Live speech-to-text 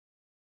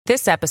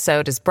This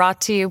episode is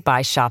brought to you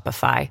by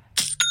Shopify.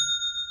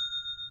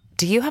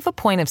 Do you have a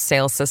point of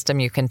sale system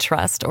you can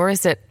trust, or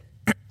is it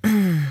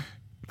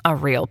a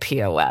real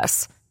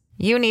POS?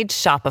 You need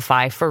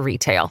Shopify for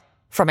retail.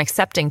 From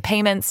accepting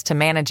payments to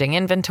managing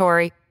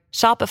inventory,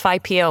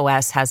 Shopify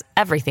POS has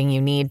everything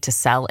you need to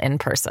sell in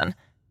person.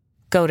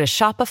 Go to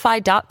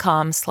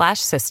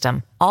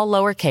shopify.com/system, all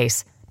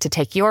lowercase, to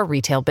take your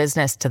retail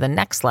business to the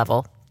next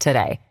level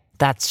today.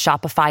 That's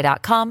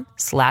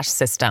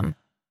shopify.com/system.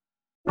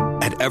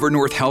 At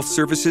Evernorth Health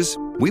Services,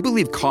 we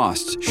believe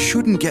costs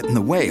shouldn't get in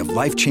the way of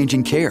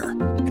life-changing care,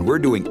 and we're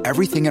doing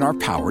everything in our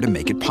power to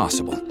make it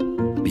possible.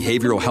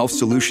 Behavioral health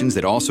solutions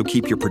that also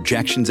keep your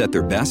projections at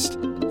their best?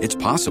 It's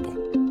possible.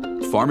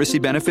 Pharmacy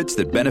benefits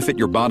that benefit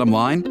your bottom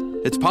line?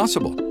 It's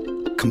possible.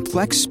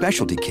 Complex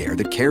specialty care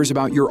that cares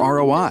about your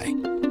ROI?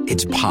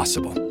 It's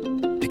possible.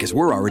 Because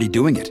we're already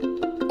doing it.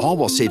 All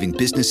while saving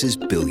businesses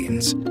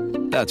billions.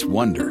 That's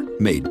Wonder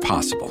made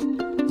possible.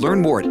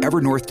 Learn more at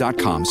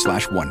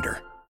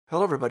evernorth.com/wonder.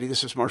 Hello, everybody.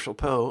 This is Marshall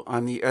Poe.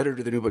 I'm the editor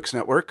of the New Books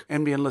Network.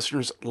 NBN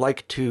listeners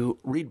like to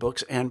read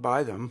books and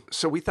buy them.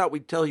 So we thought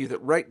we'd tell you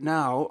that right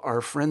now, our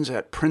friends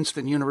at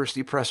Princeton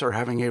University Press are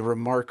having a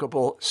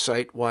remarkable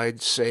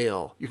site-wide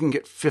sale. You can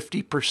get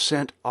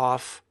 50%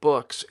 off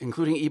books,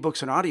 including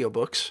ebooks and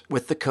audiobooks,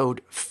 with the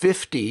code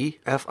 50,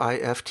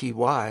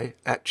 F-I-F-T-Y,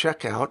 at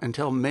checkout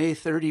until May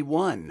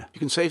 31. You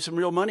can save some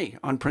real money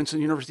on Princeton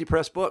University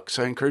Press books.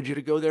 I encourage you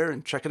to go there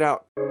and check it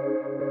out.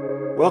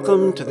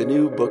 Welcome to the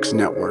New Books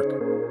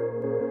Network.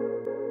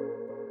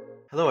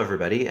 Hello,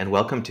 everybody, and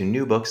welcome to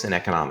New Books in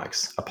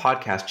Economics, a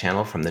podcast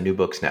channel from the New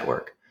Books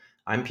Network.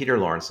 I'm Peter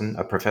Lawrenson,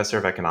 a professor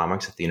of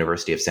economics at the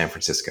University of San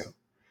Francisco.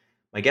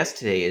 My guest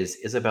today is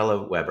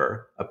Isabella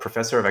Weber, a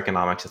professor of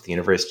economics at the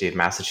University of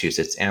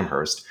Massachusetts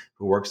Amherst,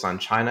 who works on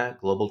China,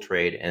 global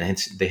trade, and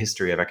the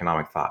history of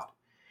economic thought.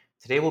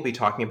 Today, we'll be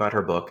talking about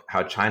her book,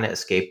 How China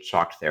Escaped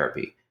Shock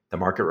Therapy, The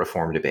Market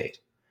Reform Debate.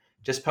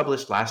 Just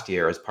published last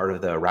year as part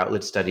of the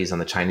Routledge Studies on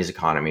the Chinese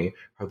Economy,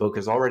 her book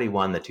has already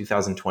won the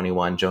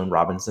 2021 Joan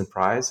Robinson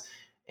Prize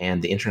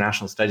and the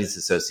International Studies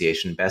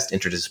Association Best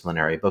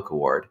Interdisciplinary Book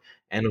Award,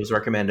 and was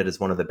recommended as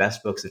one of the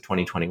best books of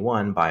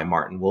 2021 by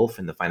Martin Wolf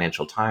in the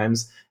Financial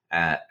Times,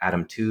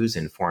 Adam Tooze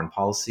in Foreign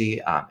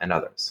Policy, and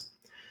others.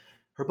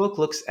 Her book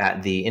looks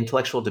at the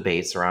intellectual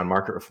debates around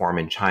market reform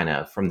in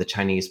China from the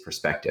Chinese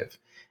perspective.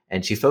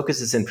 And she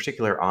focuses in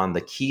particular on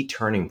the key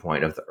turning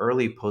point of the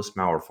early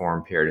post-Mao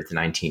reform period of the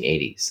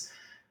 1980s.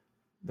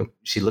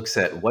 She looks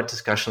at what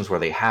discussions were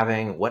they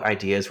having, what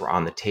ideas were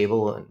on the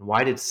table, and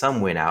why did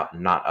some win out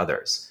and not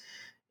others.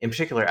 In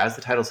particular, as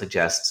the title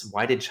suggests,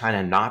 why did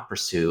China not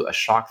pursue a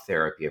shock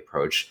therapy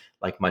approach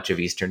like much of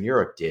Eastern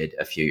Europe did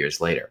a few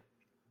years later?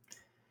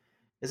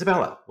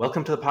 Isabella,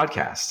 welcome to the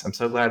podcast. I'm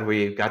so glad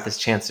we got this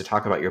chance to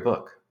talk about your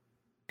book.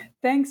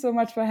 Thanks so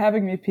much for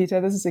having me,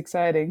 Peter. This is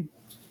exciting.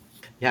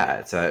 Yeah,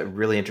 it's a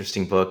really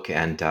interesting book,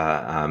 and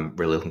I'm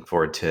really looking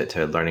forward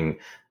to learning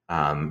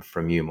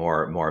from you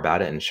more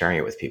about it and sharing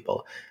it with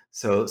people.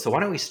 So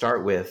why don't we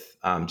start with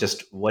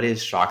just what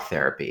is shock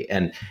therapy?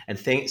 And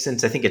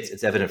since I think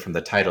it's evident from the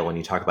title when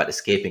you talk about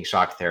escaping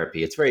shock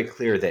therapy, it's very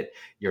clear that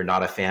you're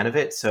not a fan of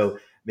it. So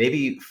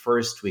maybe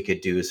first we could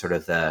do sort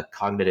of the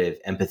cognitive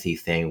empathy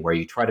thing where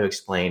you try to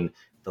explain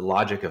the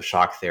logic of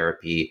shock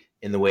therapy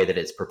in the way that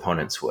its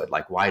proponents would.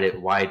 Like why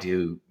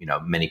do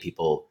many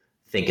people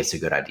think it's a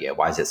good idea?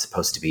 Why is it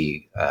supposed to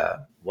be?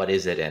 What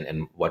is it,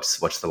 and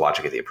what's the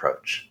logic of the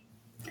approach?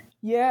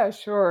 Yeah,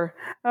 sure.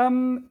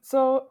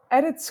 So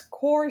at its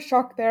core,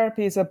 shock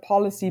therapy is a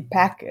policy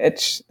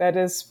package that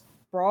is,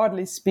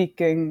 broadly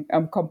speaking,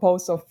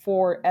 composed of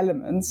four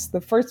elements.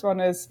 The first one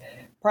is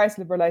price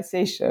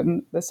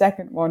liberalization. The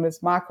second one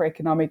is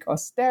macroeconomic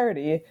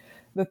austerity.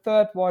 The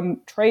third one,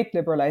 trade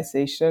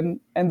liberalization.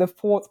 And the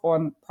fourth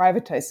one,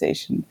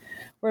 privatization,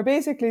 where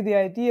basically the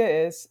idea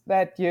is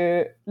that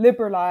you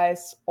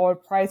liberalize all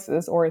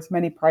prices, or as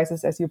many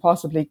prices as you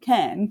possibly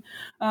can,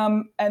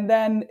 and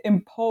then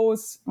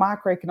impose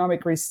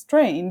macroeconomic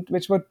restraint,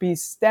 which would be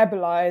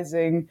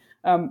stabilizing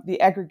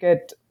the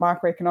aggregate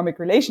macroeconomic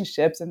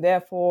relationships, and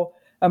therefore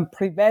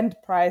prevent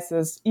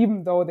prices,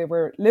 even though they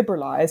were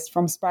liberalized,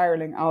 from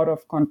spiraling out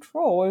of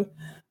control.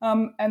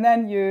 And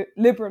then you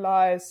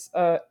liberalize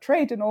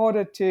trade in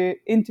order to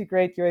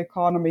integrate your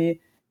economy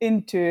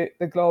into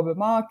the global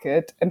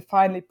market. And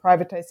finally,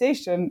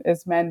 privatization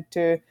is meant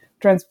to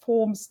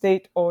transform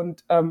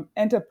state-owned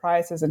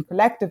enterprises and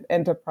collective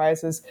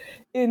enterprises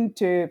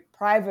into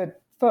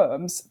private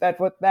firms that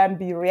would then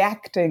be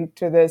reacting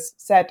to this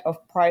set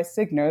of price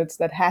signals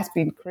that has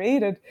been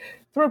created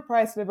through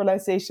price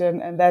liberalization,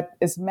 and that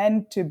is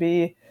meant to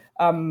be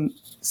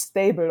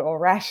stable or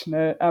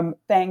rational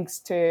thanks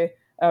to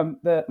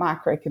the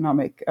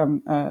macroeconomic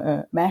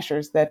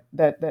measures that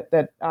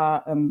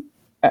are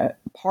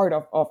part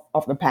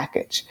of the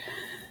package.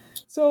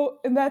 So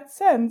in that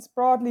sense,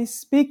 broadly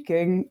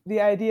speaking,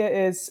 the idea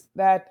is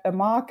that a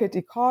market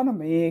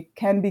economy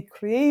can be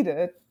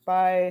created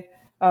by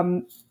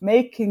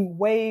making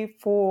way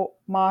for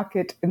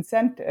market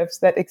incentives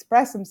that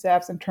express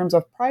themselves in terms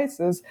of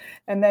prices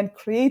and then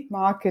create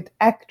market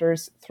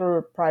actors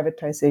through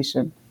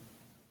privatization.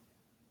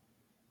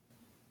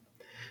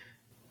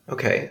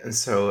 Okay, and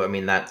so I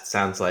mean that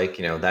sounds like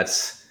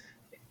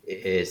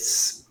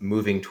it's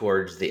moving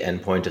towards the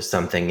endpoint of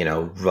something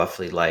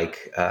roughly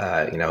like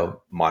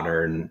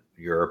modern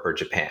Europe or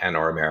Japan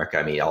or America.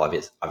 I mean,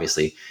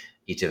 obviously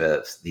each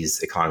of these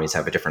economies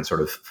have a different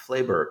sort of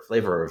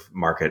flavor of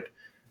market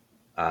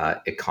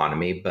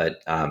economy,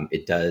 but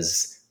it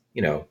does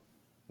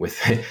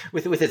with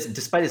its,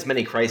 despite its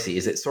many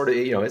crises, it sort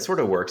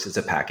of works as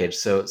a package.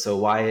 So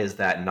why is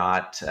that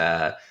not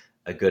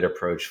a good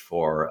approach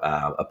for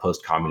a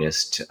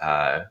post-communist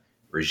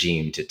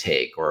regime to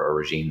take, or a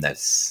regime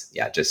that's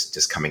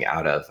just coming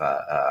out of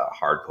a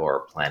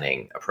hardcore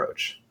planning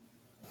approach?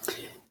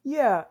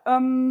 Yeah.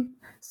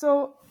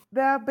 So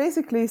there are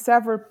basically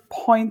several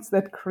points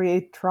that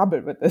create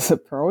trouble with this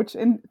approach.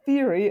 In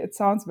theory, it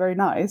sounds very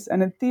nice,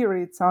 and in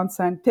theory, it sounds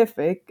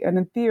scientific, and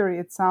in theory,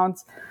 it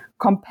sounds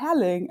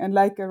compelling and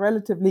like a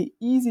relatively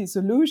easy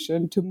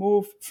solution to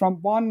move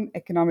from one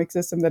economic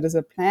system that is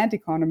a planned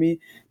economy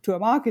to a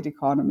market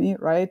economy,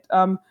 right?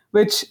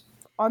 Which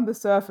on the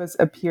surface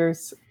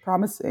appears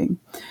promising.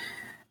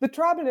 The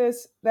trouble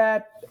is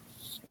that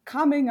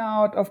coming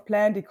out of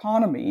planned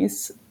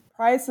economies,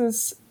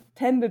 prices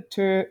tended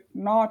to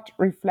not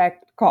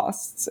reflect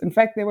costs. In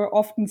fact, they were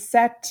often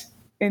set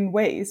in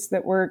ways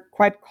that were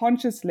quite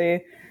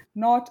consciously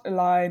not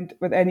aligned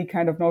with any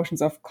kind of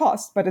notions of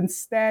cost, but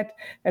instead,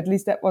 at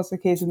least that was the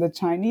case in the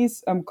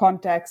Chinese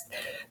context,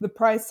 the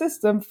price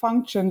system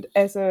functioned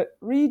as a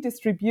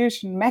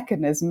redistribution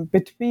mechanism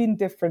between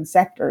different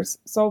sectors.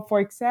 So,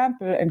 for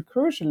example, and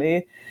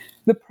crucially,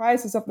 the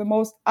prices of the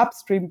most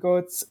upstream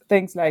goods,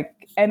 things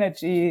like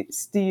energy,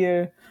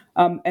 steel,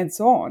 and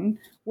so on,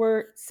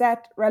 were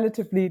set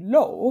relatively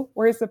low,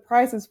 whereas the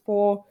prices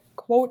for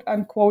quote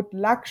unquote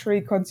luxury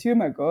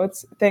consumer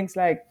goods, things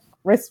like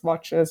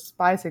wristwatches,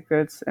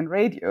 bicycles, and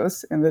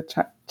radios in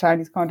the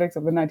Chinese context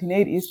of the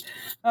 1980s,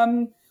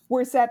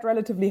 were set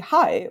relatively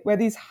high, where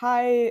these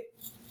high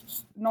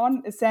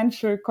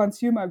non-essential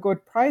consumer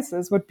good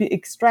prices would be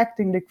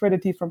extracting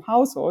liquidity from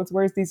households,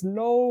 whereas these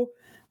low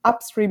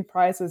upstream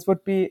prices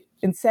would be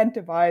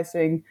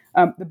incentivizing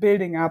the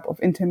building up of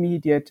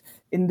intermediate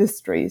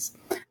industries.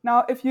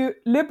 Now, if you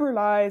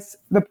liberalize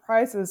the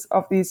prices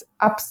of these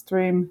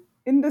upstream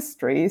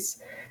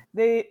industries,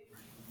 they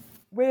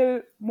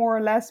will more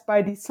or less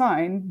by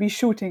design be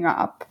shooting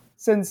up,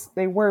 since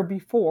they were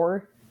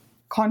before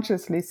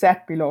consciously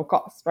set below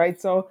cost, right?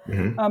 So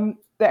the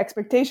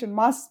expectation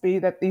must be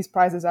that these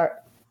prices are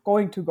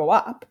going to go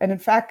up. And in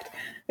fact,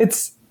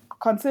 it's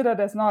considered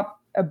as not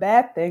a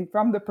bad thing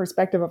from the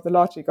perspective of the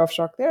logic of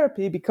shock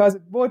therapy, because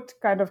it would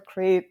kind of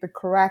create the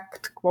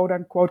correct, quote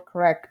unquote,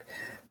 correct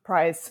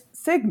price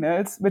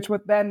signals, which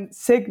would then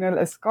signal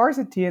a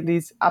scarcity in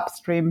these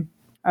upstream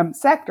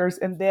sectors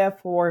and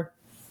therefore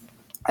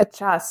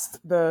adjust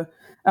the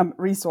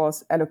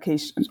resource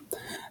allocation.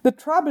 The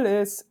trouble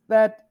is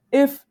that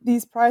if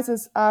these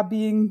prices are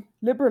being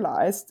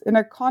liberalized in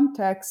a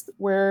context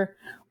where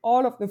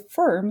all of the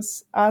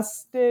firms are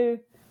still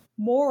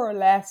more or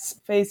less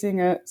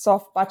facing a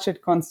soft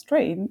budget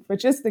constraint,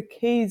 which is the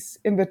case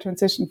in the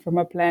transition from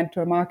a planned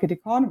to a market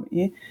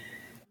economy,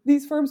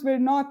 these firms will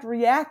not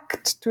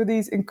react to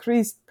these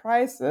increased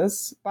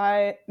prices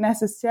by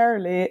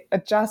necessarily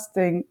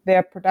adjusting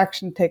their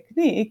production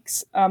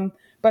techniques,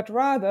 but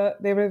rather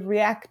they will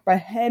react by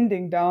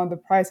handing down the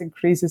price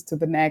increases to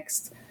the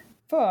next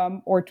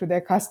firm or to their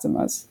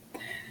customers.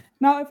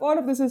 Now, if all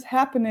of this is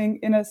happening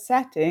in a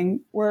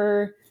setting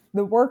where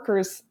the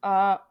workers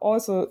are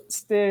also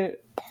still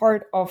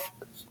part of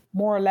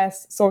more or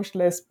less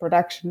socialist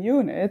production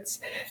units,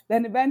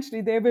 then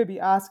eventually they will be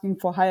asking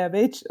for higher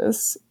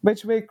wages,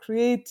 which will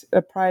create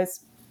a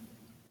price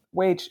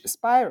wage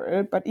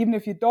spiral. But even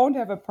if you don't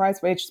have a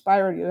price wage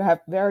spiral, you have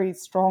very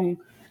strong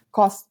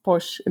cost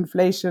push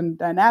inflation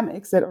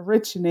dynamics that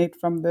originate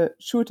from the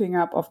shooting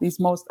up of these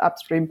most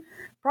upstream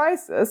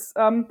prices,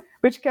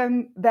 which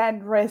can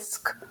then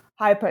risk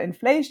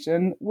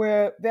hyperinflation,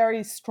 where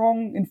very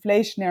strong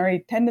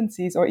inflationary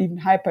tendencies or even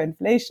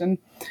hyperinflation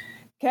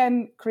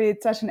can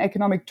create such an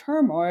economic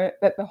turmoil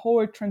that the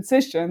whole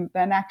transition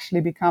then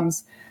actually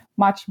becomes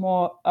much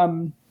more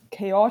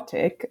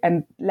chaotic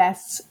and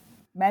less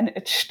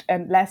managed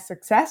and less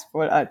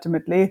successful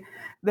ultimately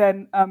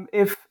than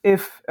if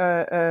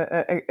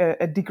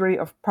a degree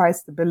of price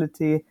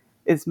stability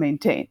is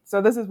maintained.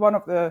 So this is one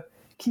of the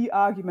key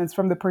arguments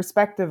from the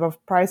perspective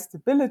of price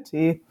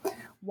stability,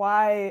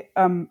 why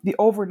the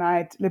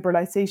overnight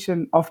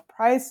liberalization of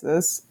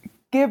prices,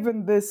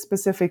 given this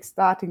specific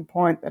starting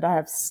point that I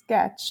have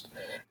sketched,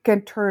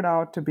 can turn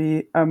out to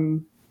be,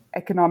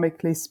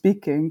 economically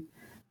speaking,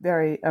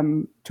 very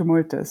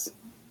tumultuous.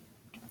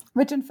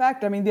 Which, in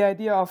fact, I mean, the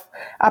idea of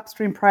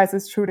upstream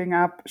prices shooting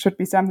up should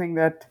be something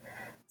that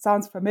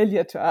sounds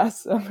familiar to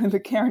us in the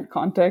current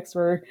context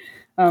where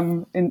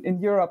in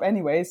Europe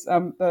anyways,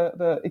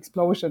 the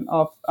explosion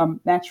of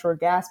natural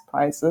gas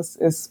prices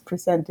is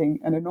presenting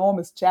an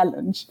enormous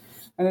challenge.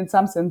 And in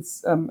some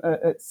sense,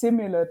 a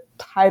similar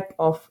type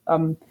of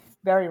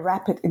very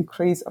rapid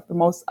increase of the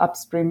most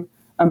upstream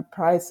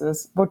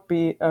prices would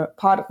be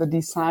part of the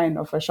design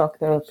of a shock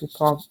therapy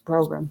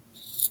program.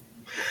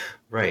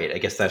 Right. I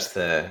guess that's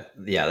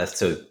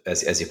so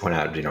as you point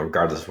out,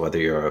 regardless of whether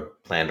you're a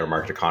planned or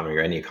market economy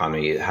or any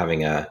economy,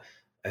 having a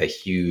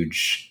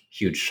huge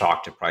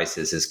shock to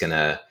prices is going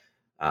to,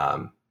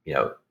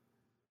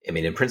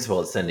 in principle,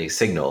 it's sending a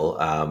signal,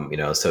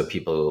 so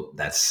people,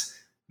 that's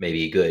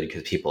maybe good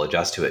because people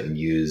adjust to it and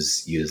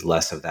use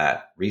less of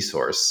that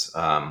resource.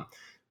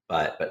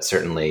 But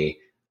certainly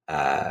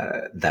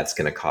that's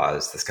going to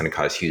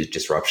cause huge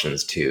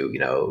disruptions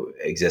to,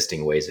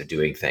 existing ways of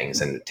doing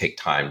things, and take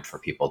time for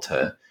people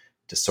to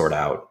sort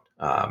out,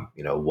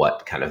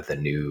 what kind of the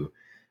new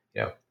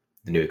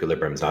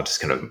equilibrium is not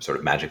just going to sort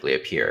of magically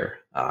appear.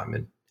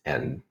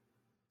 And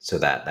so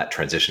that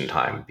transition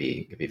time could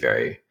be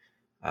very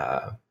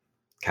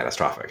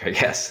catastrophic, I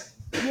guess.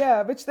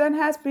 Yeah, which then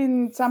has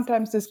been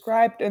sometimes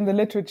described in the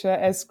literature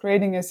as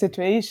creating a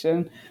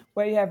situation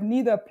where you have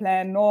neither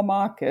plan nor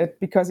market,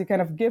 because you kind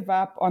of give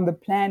up on the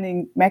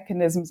planning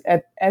mechanisms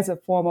as a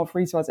form of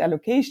resource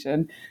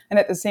allocation. And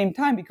at the same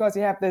time, because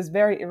you have this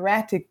very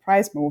erratic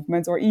price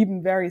movements or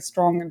even very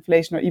strong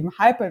inflation or even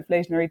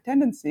hyperinflationary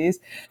tendencies,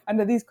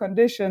 under these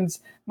conditions,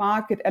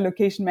 market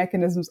allocation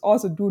mechanisms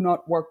also do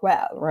not work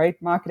well, right?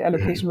 Market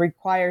allocation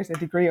requires a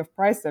degree of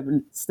price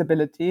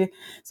stability.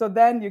 So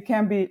then you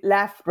can be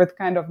left with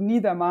kind of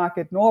neither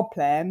market nor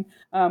plan,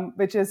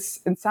 which is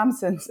in some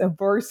sense a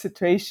worse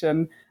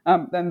situation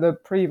than the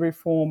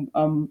pre-reform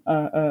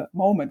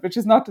moment, which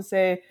is not to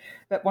say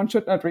that one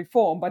should not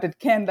reform, but it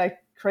can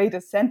create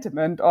a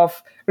sentiment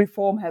of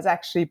reform has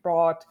actually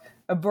brought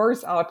a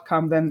worse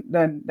outcome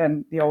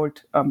than the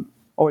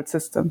old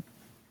system.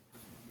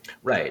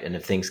 Right, and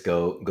if things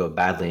go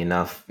badly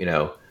enough,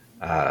 to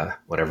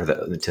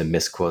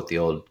misquote the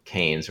old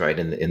Keynes, right?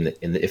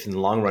 If in the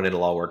long run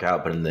it'll all work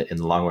out, but in the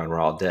long run we're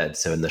all dead.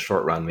 So in the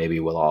short run, maybe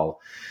we'll all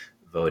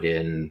vote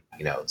in,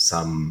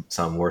 some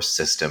worse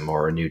system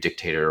or a new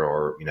dictator,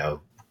 or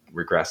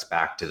regress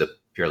back to the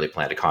purely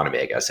planned economy,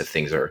 I guess, if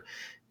things are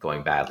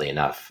going badly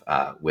enough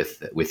with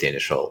the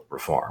initial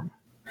reform.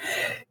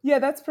 Yeah,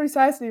 that's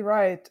precisely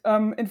right.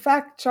 In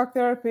fact, shock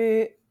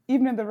therapy,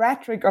 even in the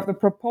rhetoric of the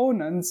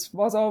proponents,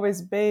 was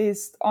always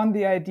based on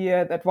the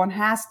idea that one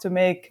has to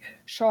make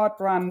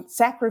short-run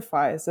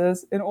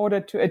sacrifices in order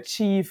to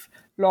achieve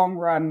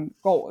long-run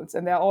goals.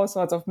 And there are all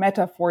sorts of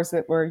metaphors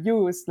that were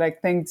used,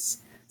 like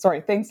things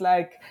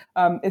like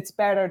it's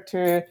better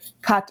to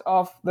cut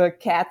off the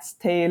cat's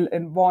tail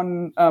in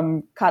one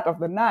cut of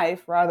the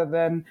knife rather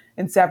than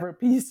in several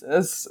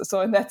pieces.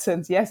 So in that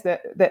sense, yes, there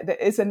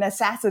is a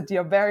necessity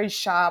of very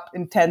sharp,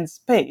 intense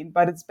pain,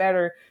 but it's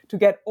better to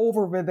get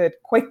over with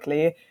it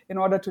quickly in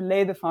order to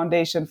lay the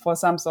foundation for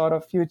some sort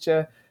of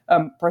future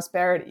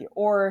prosperity.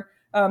 Or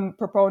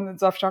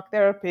proponents of shock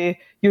therapy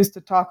used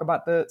to talk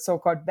about the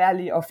so-called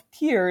valley of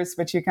tears,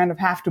 which you kind of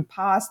have to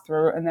pass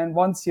through. And then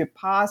once you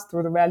pass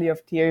through the valley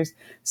of tears,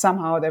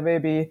 somehow there will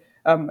be,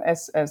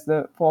 as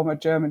the former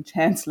German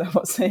chancellor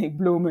was saying,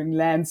 blooming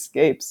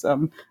landscapes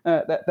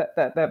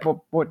that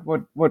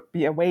would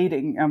be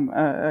awaiting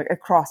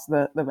across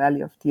the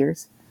valley of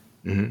tears.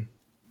 Mm-hmm.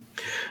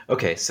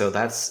 Okay, so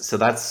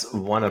that's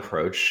one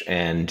approach,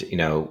 and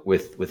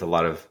with a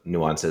lot of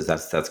nuances,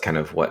 that's kind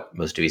of what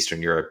most of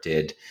Eastern Europe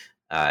did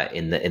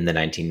in the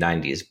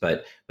 1990s,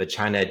 but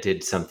China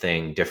did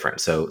something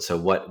different. So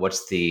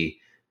what's the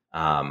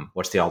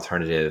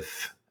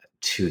alternative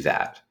to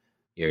that?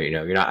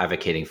 You're not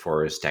advocating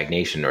for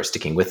stagnation or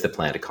sticking with the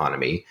planned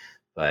economy,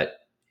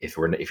 but if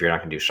you're not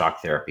going to do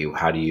shock therapy,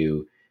 how do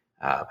you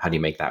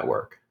make that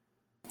work?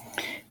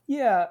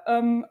 Yeah,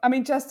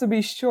 just to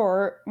be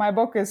sure, my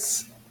book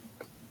is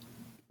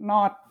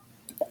not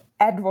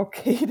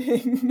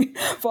advocating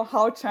for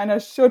how China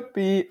should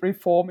be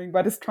reforming,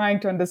 but is trying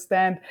to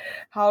understand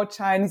how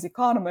Chinese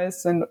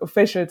economists and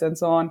officials and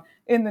so on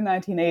in the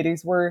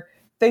 1980s were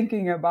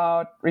thinking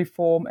about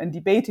reform and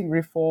debating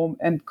reform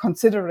and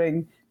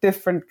considering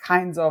different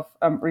kinds of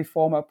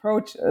reform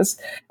approaches.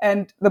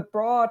 And the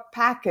broad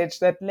package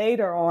that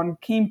later on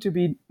came to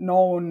be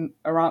known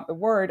around the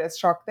world as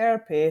shock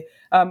therapy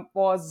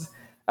was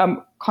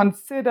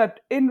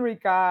considered in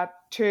regard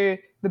to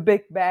the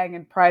Big Bang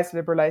and price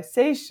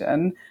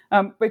liberalization,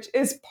 which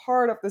is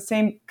part of the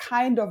same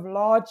kind of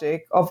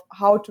logic of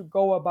how to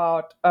go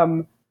about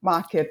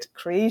market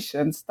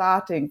creation,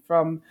 starting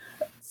from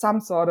some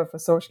sort of a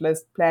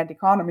socialist planned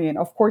economy. And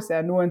of course, there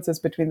are nuances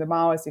between the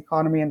Maoist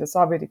economy and the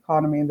Soviet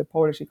economy and the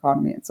Polish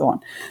economy and so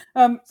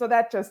on. So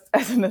that just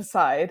as an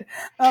aside.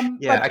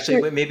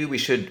 Maybe we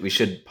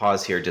should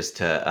pause here just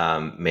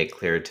to make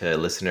clear to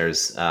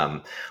listeners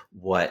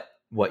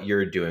what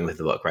you're doing with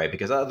the book, right?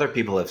 Because other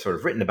people have sort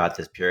of written about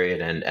this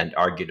period and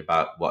argued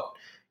about what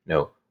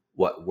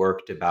what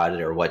worked about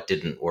it or what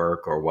didn't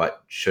work or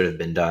what should have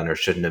been done or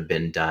shouldn't have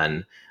been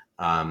done.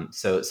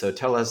 So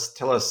tell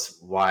us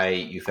why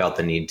you felt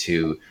the need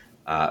to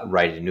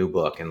write a new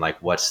book, and like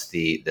what's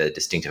the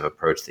distinctive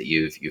approach that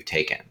you've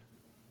taken.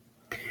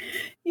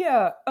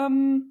 Yeah.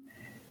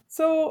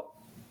 So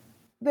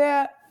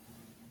there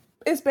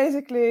is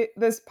basically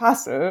this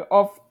puzzle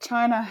of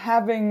China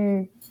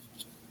having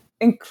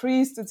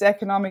increased its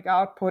economic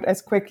output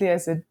as quickly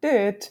as it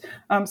did.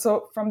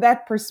 So from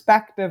that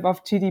perspective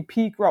of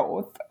GDP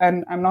growth,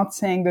 and I'm not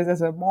saying this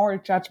as a moral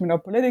judgment or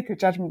political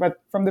judgment,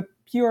 but from the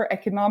pure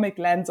economic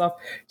lens of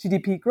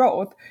GDP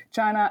growth,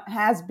 China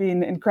has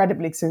been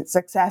incredibly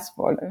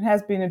successful. It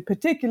has been in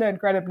particular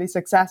incredibly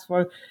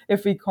successful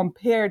if we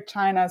compare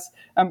China's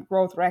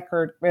growth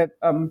record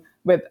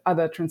with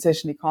other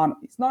transition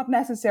economies. Not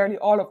necessarily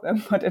all of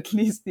them, but at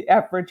least the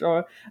average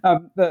or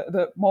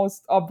the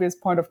most obvious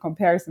point of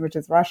comparison, which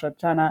is Russia.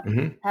 China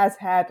has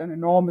had an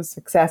enormous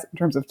success in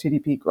terms of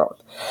GDP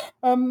growth.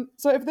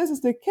 So if this is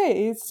the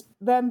case,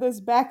 then this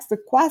begs the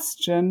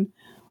question,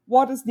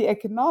 what is the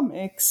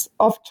economics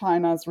of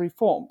China's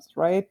reforms,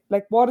 right?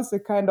 Like, what is the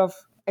kind of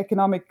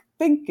economic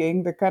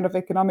thinking, the kind of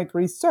economic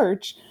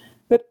research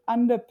that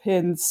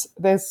underpins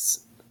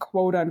this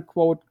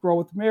quote-unquote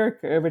growth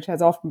miracle, which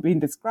has often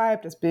been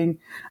described as being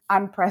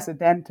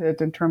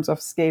unprecedented in terms of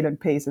scale and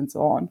pace and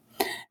so on.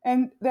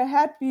 And there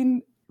had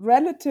been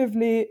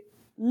relatively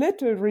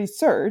little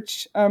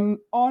research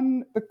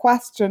on the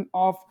question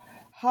of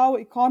how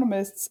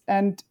economists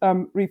and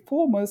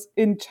reformers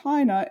in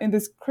China in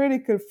this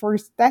critical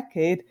first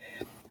decade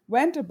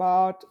went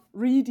about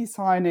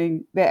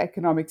redesigning their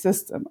economic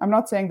system. I'm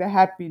not saying there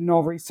had been no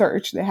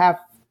research. There have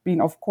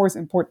been, of course,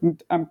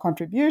 important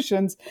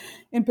contributions.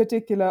 In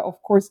particular, of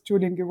course,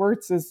 Julian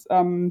Gewürz's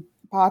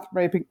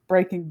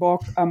path-breaking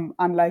book,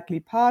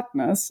 Unlikely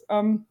Partners.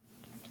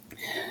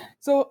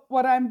 So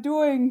what I'm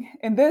doing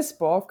in this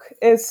book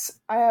is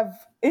I have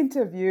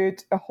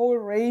interviewed a whole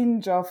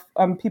range of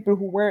people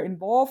who were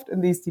involved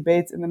in these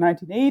debates in the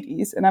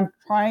 1980s, and I'm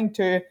trying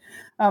to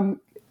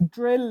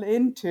drill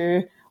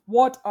into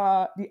what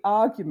are the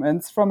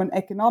arguments from an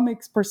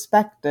economics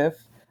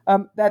perspective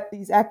that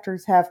these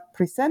actors have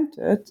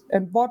presented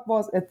and what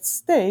was at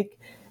stake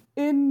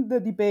in the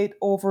debate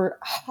over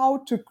how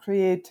to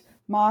create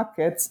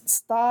markets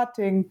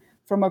starting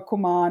from a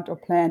command or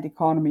planned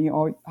economy,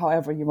 or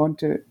however you want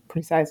to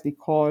precisely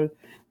call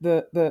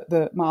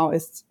the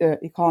Maoist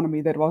economy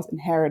that was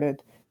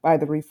inherited by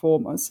the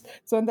reformers.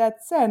 So in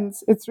that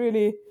sense, it's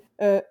really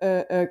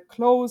a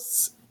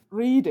close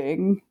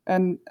reading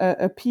and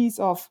a piece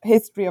of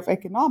history of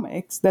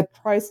economics that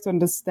tries to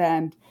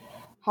understand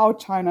how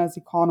China's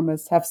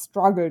economists have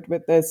struggled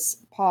with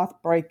this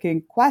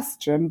path-breaking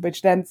question,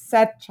 which then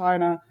set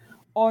China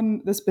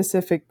on the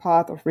specific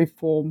path of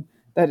reform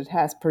that it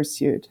has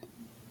pursued.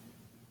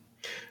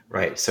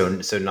 Right. So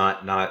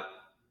not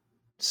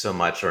so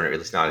much, or at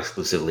least not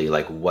exclusively,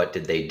 like what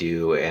did they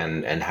do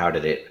and how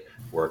did it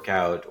work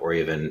out, or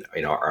even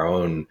our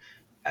own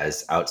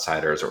as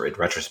outsiders or in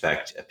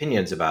retrospect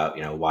opinions about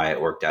why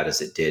it worked out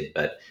as it did,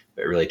 but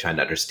really trying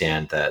to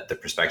understand the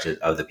perspective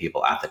of the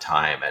people at the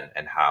time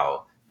and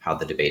how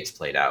the debates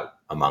played out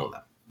among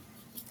them.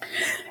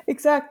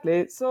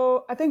 Exactly.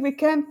 So I think we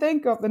can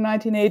think of the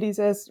 1980s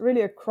as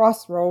really a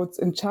crossroads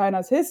in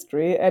China's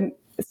history. And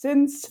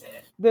since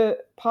the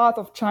path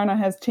of China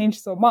has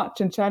changed so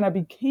much and China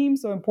became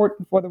so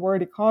important for the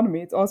world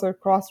economy, it's also a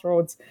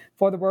crossroads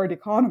for the world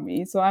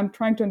economy. So I'm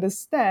trying to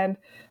understand,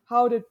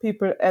 how did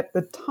people at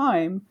the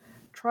time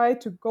try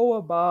to go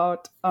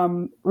about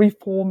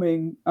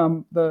reforming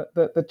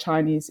the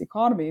Chinese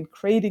economy and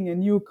creating a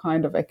new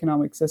kind of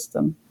economic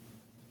system.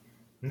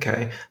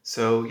 Okay.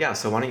 So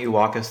why don't you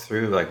walk us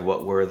through like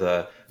what were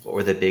the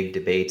big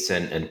debates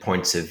and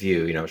points of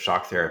view?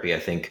 Shock therapy,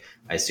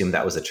 I assume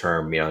that was a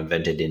term,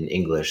 invented in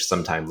English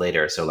sometime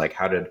later. So like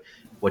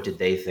what did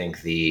they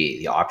think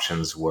the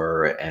options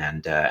were,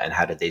 and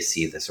how did they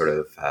see the sort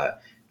of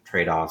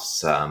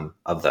trade-offs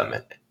of them?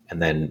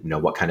 And then,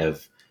 what kind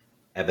of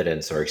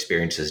evidence or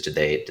experiences did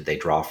they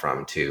draw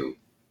from to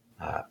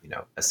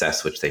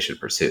assess which they should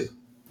pursue?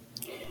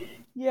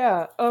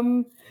 Yeah.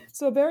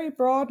 So very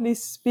broadly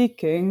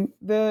speaking,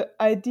 the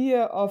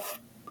idea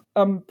of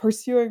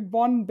pursuing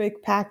one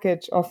big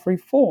package of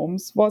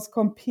reforms was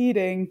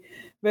competing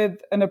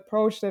with an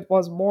approach that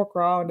was more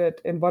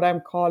grounded in what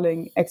I'm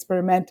calling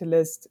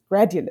experimentalist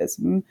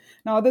gradualism.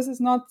 Now, this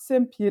is not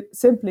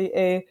simply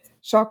a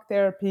shock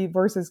therapy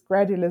versus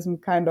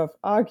gradualism kind of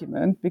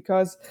argument,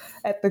 because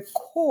at the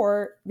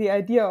core, the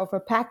idea of a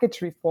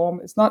package reform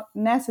is not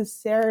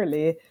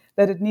necessarily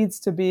that it needs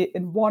to be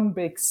in one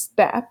big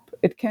step.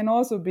 It can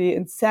also be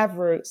in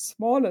several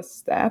smaller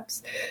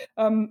steps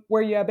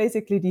where you are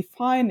basically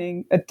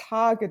defining a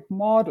target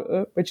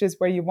model, which is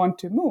where you want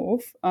to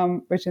move,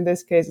 which in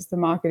this case is the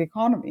market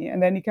economy.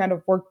 And then you kind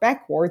of work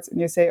backwards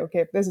and you say, okay,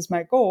 if this is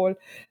my goal,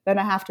 then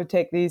I have to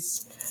take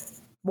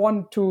these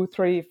 1, 2,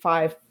 3,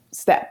 5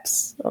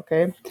 steps.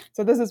 Okay.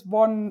 So this is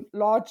one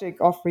logic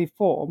of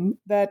reform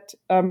that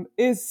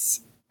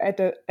is at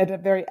a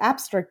very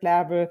abstract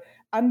level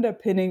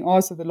underpinning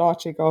also the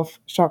logic of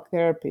shock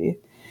therapy.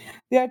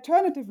 The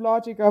alternative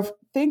logic of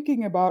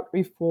thinking about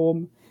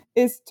reform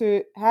is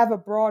to have a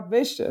broad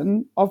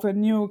vision of a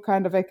new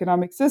kind of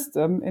economic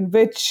system in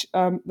which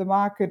the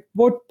market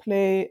would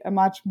play a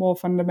much more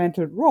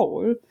fundamental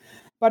role.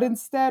 But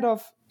instead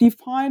of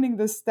defining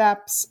the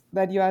steps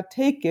that you are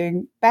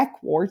taking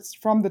backwards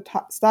from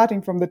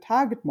starting from the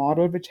target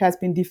model, which has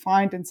been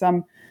defined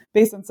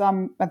based on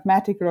some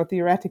mathematical or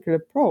theoretical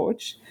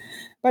approach,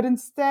 but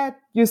instead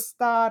you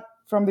start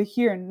from the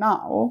here and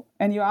now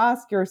and you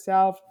ask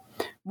yourself,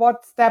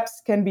 what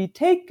steps can be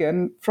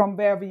taken from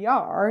where we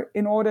are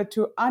in order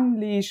to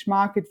unleash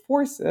market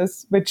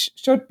forces, which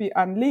should be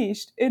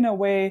unleashed in a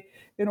way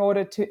in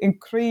order to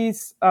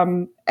increase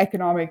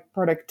economic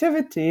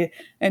productivity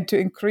and to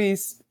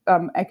increase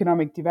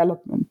economic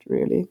development,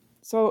 really.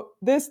 So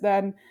this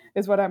then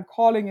is what I'm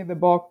calling in the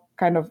book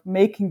kind of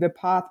making the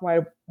path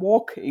while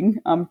walking,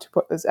 to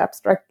put this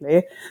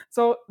abstractly.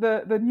 So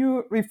the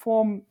new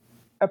reform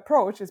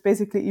approach is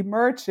basically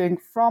emerging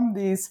from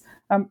these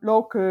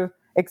local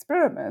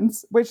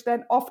experiments, which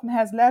then often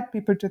has led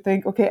people to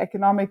think, okay,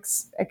 economic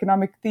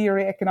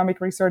theory, economic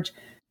research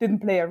didn't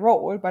play a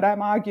role. But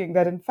I'm arguing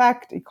that in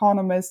fact,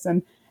 economists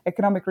and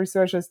economic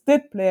researchers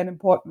did play an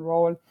important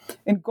role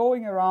in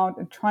going around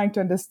and trying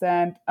to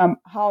understand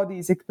how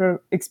these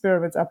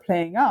experiments are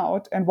playing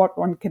out and what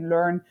one can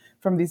learn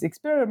from these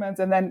experiments,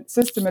 and then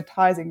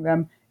systematizing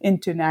them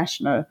into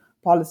national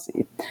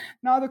policy.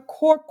 Now, the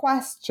core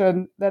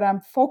question that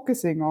I'm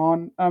focusing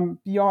on,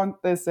 beyond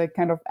this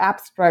kind of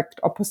abstract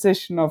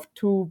opposition of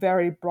two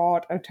very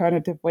broad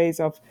alternative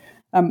ways of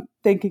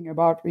thinking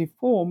about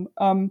reform,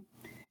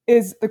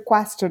 is the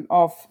question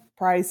of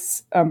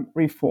price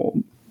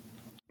reform.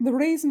 The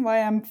reason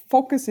why I'm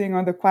focusing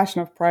on the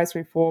question of price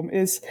reform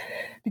is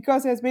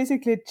because there's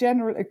basically a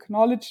general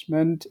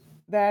acknowledgement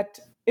that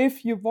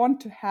if you want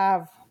to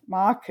have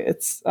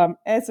markets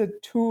as a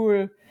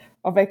tool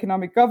of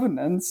economic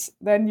governance,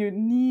 then you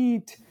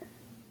need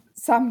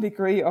some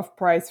degree of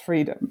price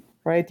freedom,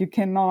 right? You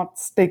cannot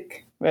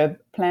stick with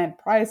planned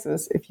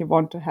prices if you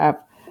want to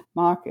have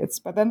markets.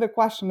 But then the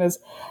question is,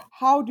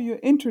 how do you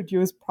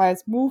introduce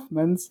price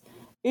movements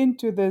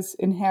into this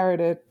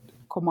inherited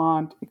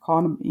command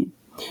economy?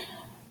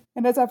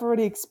 And as I've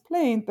already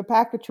explained, the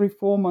package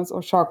reformers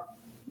or shock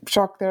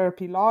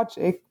therapy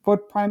logic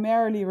would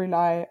primarily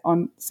rely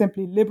on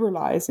simply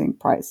liberalizing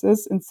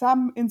prices. In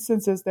some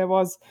instances, there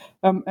was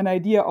an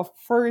idea of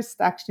first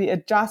actually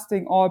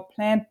adjusting all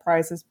planned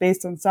prices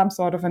based on some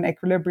sort of an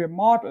equilibrium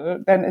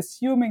model, then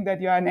assuming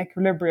that you're in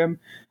equilibrium,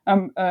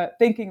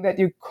 thinking that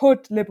you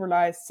could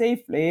liberalize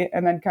safely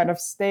and then kind of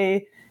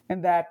stay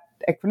in that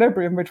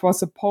equilibrium, which was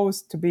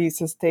supposed to be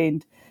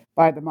sustained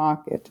by the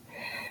market.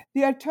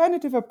 The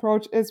alternative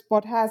approach is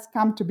what has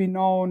come to be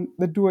known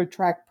the dual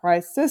track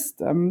price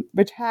system,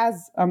 which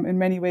has in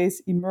many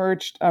ways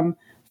emerged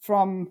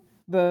from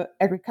the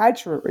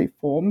agricultural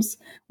reforms,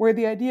 where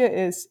the idea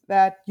is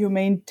that you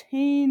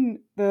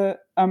maintain the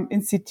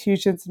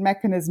institutions and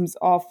mechanisms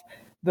of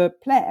the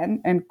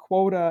plan and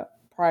quota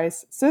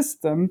price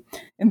system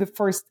in the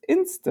first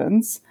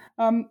instance,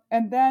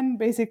 and then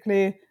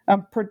basically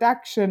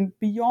production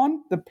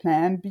beyond the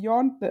plan,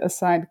 beyond the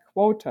assigned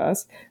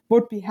quotas,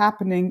 would be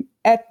happening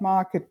at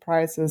market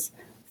prices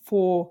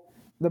for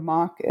the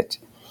market.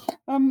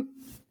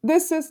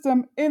 This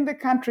system in the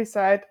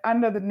countryside,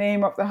 under the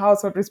name of the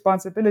household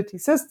responsibility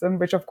system,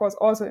 which of course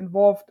also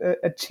involved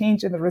a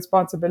change in the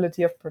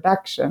responsibility of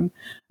production,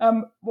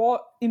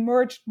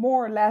 emerged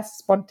more or less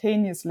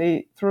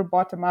spontaneously through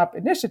bottom-up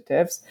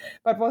initiatives,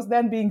 but was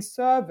then being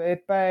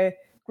surveyed by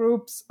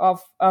groups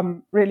of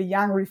really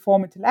young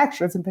reform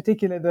intellectuals, in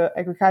particular the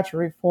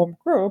agricultural reform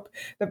group,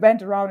 that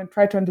went around and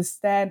tried to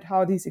understand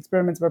how these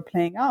experiments were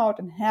playing out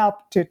and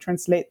help to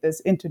translate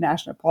this into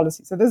national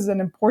policy. So this is an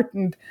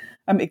important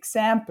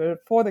example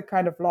for the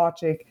kind of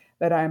logic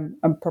that I'm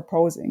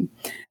proposing.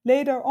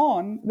 Later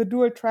on, the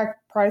dual track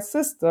price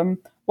system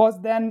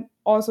was then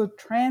also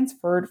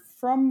transferred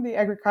from the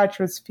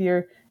agricultural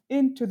sphere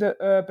into the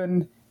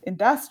urban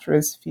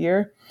industrial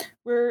sphere,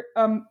 where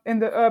in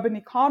the urban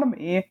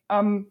economy,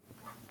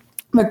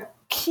 the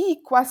key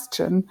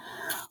question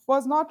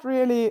was not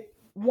really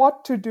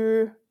what to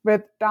do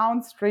with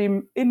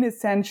downstream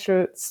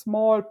inessential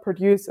small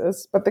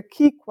producers, but the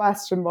key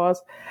question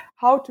was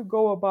how to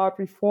go about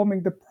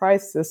reforming the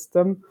price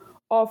system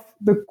of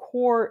the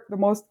core, the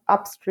most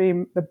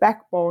upstream, the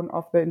backbone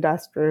of the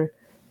industrial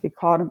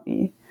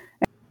economy.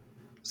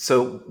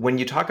 So when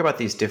you talk about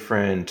these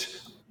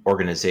different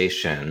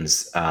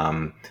organizations,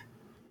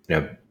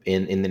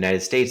 in the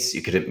United States,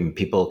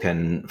 people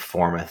can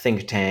form a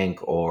think tank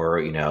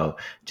or,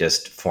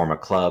 just form a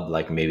club,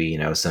 like maybe,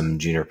 some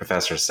junior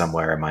professor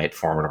somewhere might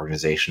form an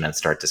organization and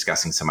start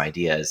discussing some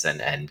ideas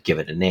and give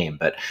it a name.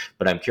 But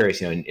I'm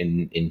curious,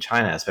 in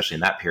China, especially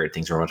in that period,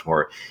 things were much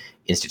more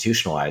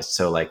institutionalized.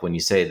 So like when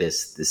you say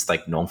this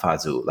like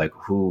nongfazu, like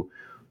who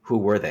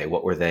were they?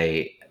 What were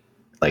they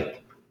like?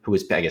 Who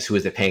was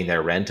they paying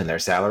their rent and their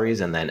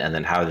salaries, and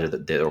then how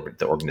did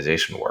the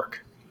organization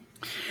work?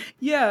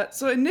 Yeah,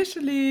 so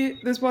initially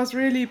this was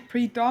really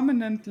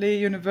predominantly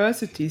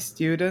university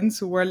students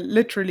who were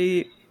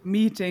literally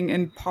meeting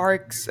in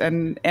parks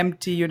and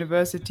empty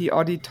university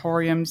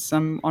auditoriums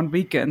on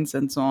weekends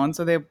and so on.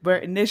 So they were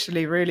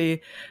initially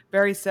really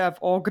very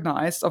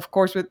self-organized, of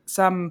course, with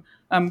some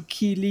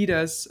key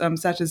leaders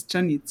such as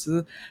Chen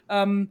Yizi.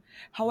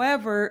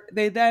 However,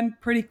 they then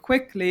pretty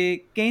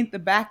quickly gained the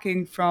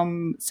backing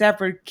from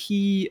several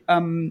key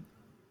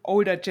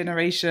older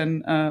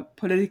generation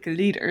political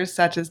leaders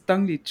such as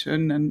Deng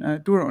Liqun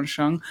and Du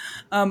Rongsheng,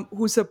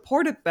 who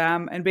supported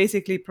them and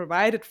basically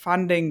provided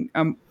funding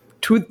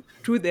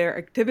to their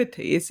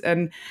activities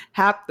and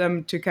helped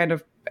them to kind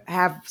of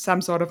have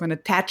some sort of an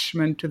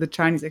attachment to the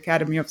Chinese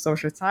Academy of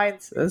Social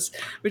Sciences,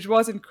 which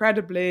was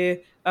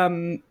incredibly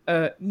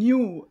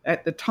new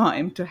at the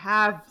time to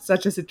have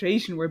such a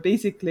situation where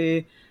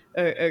basically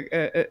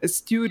a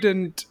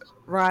student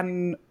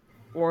run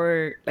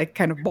or like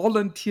kind of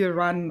volunteer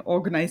run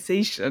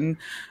organization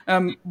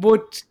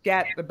would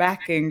get the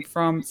backing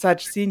from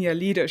such senior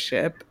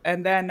leadership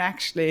and then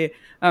actually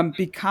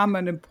become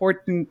an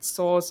important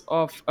source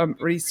of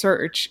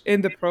research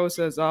in the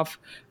process of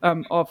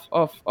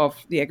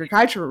the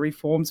agricultural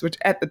reforms, which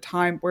at the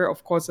time were,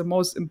 of course, the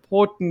most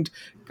important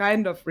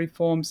kind of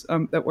reforms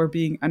that were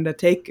being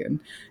undertaken.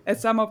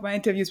 As some of my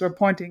interviews were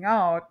pointing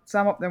out,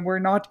 some of them were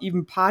not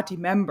even party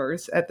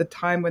members at the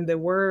time when they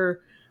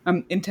were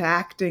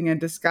interacting and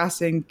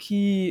discussing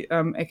key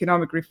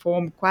economic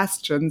reform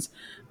questions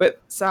with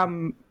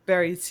some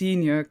very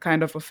senior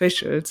kind of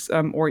officials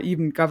or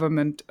even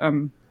government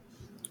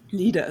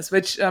leaders,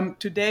 which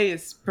today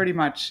is pretty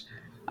much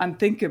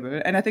unthinkable.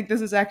 And I think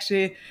this is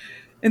actually,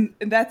 in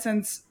that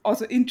sense,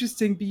 also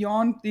interesting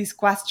beyond these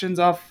questions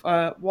of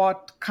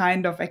what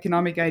kind of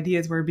economic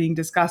ideas were being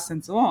discussed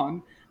and so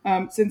on.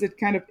 Since it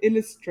kind of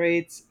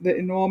illustrates the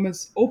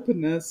enormous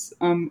openness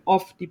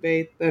of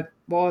debate that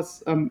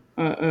was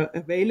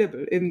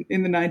available in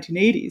the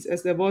 1980s,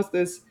 as there was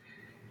this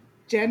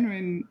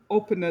genuine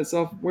openness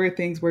of where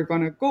things were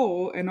going to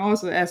go, and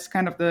also as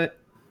kind of the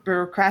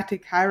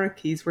bureaucratic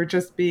hierarchies were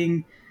just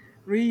being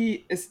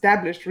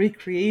re-established,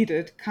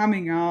 recreated,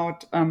 coming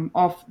out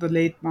of the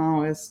late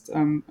Maoist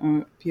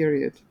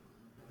period.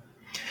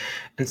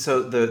 And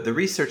so the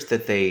research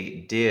that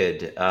they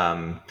did,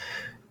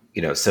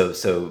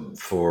 so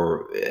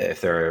for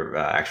if there are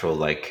actual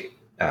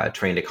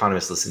trained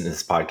economists listening to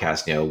this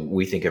podcast,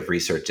 we think of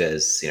research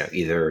as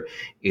either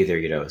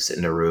sit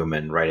in a room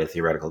and write a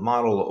theoretical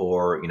model,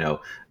 or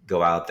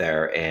go out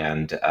there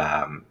and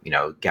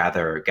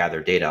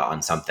gather data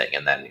on something,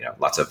 and then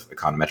lots of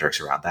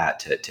econometrics around that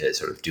to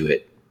sort of do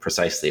it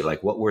precisely.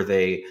 Like, what were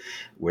they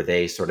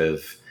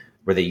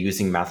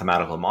using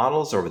mathematical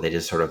models, or were they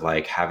just sort of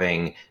like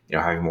having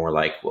more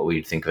like what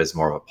we'd think of as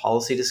more of a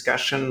policy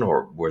discussion,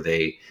 or were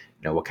they,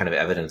 what kind of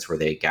evidence were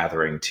they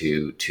gathering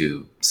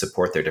to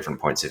support their different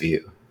points of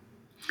view?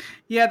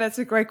 Yeah, that's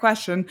a great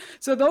question.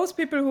 So those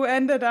people who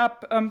ended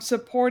up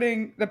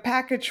supporting the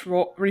package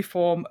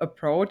reform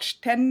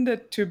approach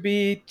tended to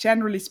be,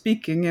 generally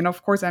speaking, and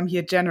of course I'm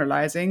here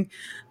generalizing,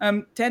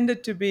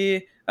 tended to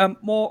be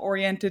more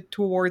oriented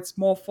towards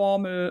more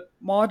formal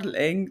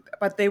modeling,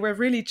 but they were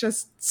really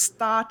just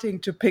starting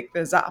to pick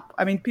this up.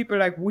 I mean, people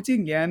like Wu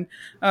Jingyan,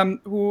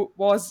 who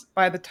was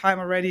by the time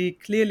already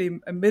clearly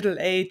a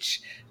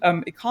middle-aged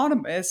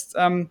economist,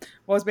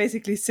 was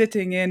basically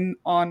sitting in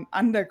on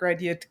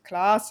undergraduate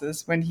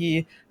classes when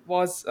he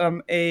was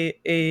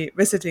a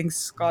visiting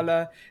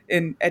scholar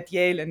at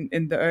Yale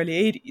in the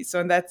early 80s. So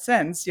in that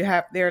sense, you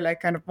have there like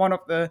kind of one of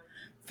the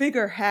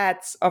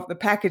figureheads of the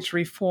package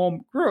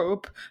reform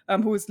group,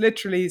 who is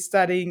literally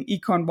studying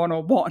Econ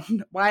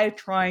 101 while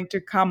trying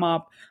to come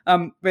up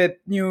with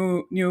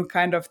new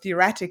kind of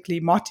theoretically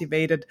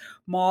motivated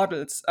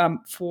models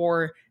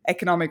for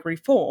economic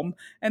reform.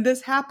 And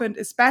this happened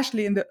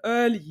especially in the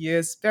early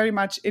years, very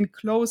much in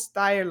close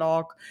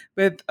dialogue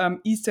with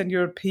Eastern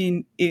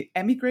European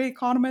emigre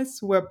economists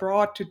who were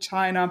brought to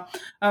China,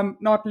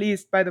 not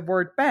least by the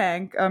World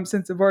Bank,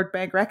 since the World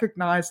Bank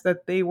recognized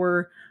that they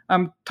were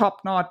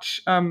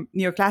top-notch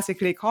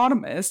neoclassical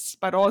economists,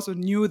 but also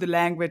knew the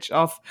language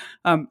of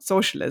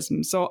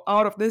socialism. So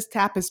out of this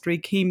tapestry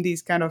came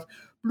these kind of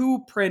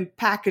blueprint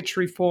package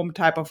reform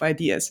type of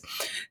ideas.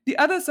 The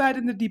other side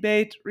in the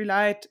debate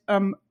relied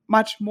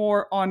much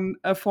more on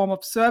a form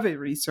of survey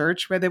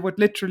research, where they would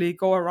literally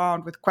go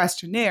around with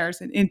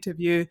questionnaires and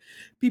interview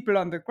people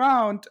on the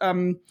ground,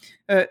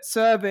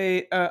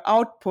 survey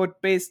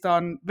output based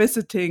on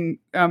visiting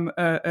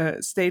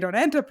state-owned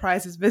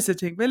enterprises,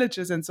 visiting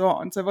villages, and so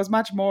on. So it was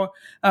much more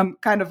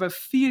kind of a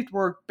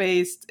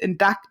fieldwork-based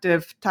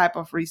inductive type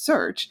of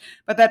research.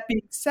 But that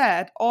being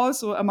said,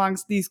 also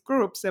amongst these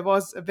groups, there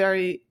was a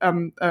very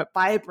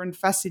vibrant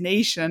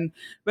fascination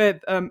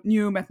with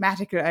new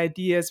mathematical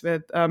ideas,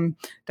 with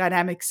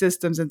dynamic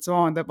systems and so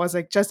on, that was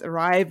like just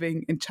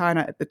arriving in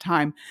China at the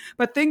time.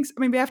 But things,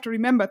 I mean, we have to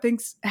remember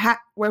things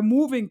were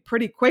moving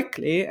pretty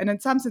quickly. And in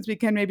some sense, we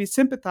can maybe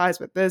sympathize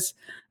with this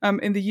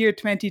in the year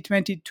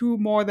 2022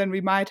 more than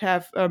we might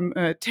have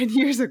 10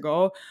 years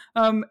ago,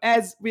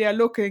 as we are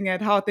looking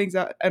at how things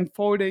are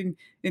unfolding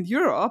in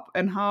Europe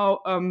and how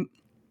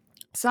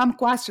some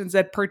questions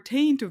that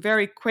pertain to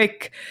very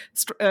quick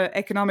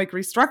economic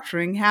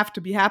restructuring have to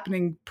be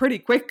happening pretty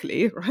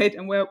quickly, right?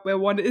 And where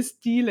one is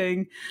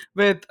dealing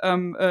with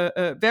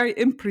very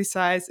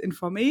imprecise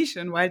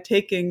information while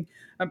taking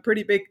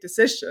pretty big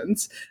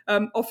decisions.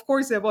 Of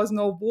course, there was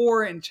no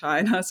war in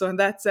China, so in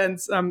that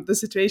sense, the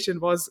situation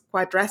was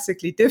quite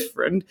drastically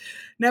different.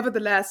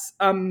 Nevertheless,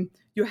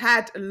 you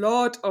had a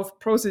lot of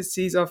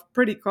processes of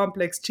pretty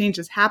complex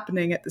changes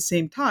happening at the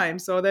same time,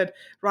 so that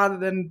rather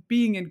than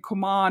being in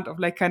command of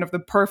like kind of the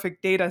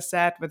perfect data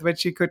set with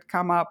which you could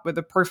come up with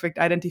a perfect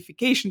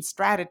identification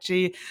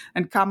strategy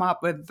and come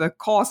up with the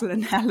causal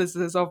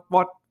analysis of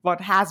what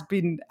has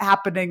been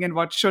happening and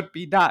what should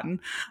be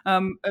done.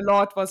 A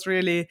lot was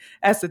really,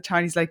 as the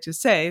Chinese like to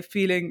say,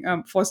 feeling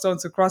 4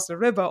 stones across the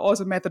river,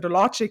 also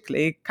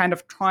methodologically kind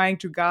of trying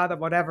to gather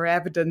whatever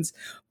evidence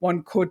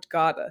one could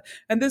gather.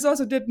 And this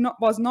also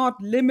was not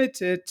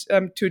limited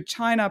to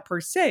China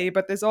per se,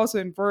 but this also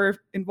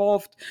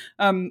involved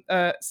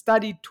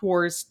study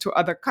tours to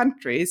other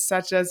countries,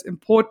 such as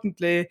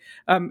importantly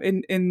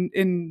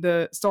in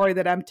the story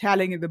that I'm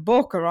telling in the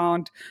book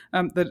around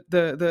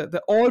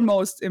the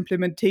almost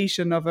implementation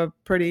of a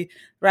pretty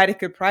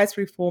radical price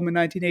reform in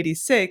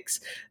 1986,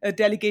 a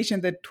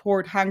delegation that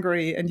toured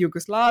Hungary and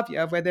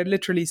Yugoslavia, where they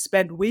literally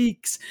spent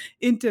weeks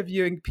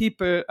interviewing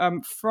people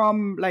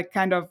from like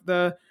kind of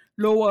the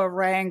lower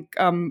rank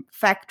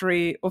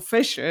factory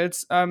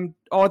officials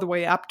all the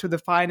way up to the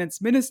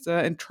finance minister,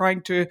 and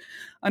trying to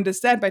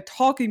understand by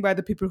talking by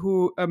the people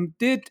who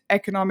did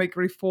economic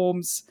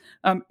reforms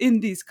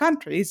in these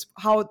countries,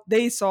 how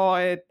they saw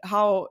it,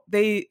 how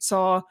they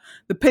saw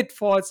the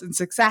pitfalls and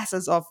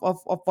successes of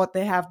what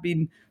they have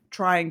been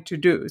trying to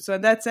do. So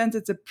in that sense,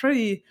 it's a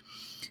pretty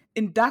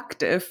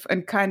inductive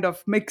and kind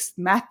of mixed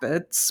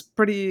methods,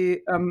 pretty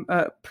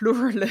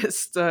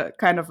pluralist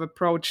kind of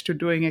approach to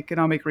doing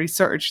economic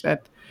research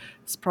that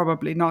is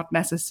probably not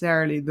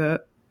necessarily the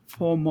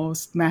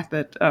foremost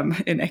method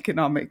in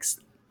economics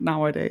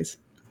nowadays.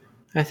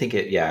 I think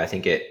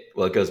it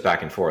goes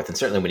back and forth. And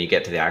certainly when you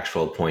get to the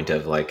actual point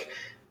of like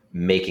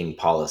making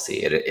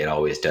policy, it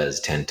always does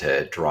tend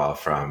to draw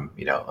from,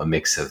 a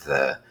mix of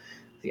the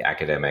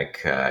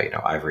academic,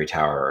 ivory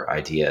tower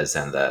ideas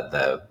and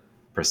the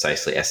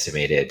precisely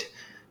estimated,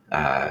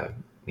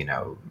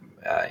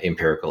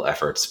 empirical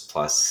efforts,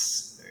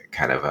 plus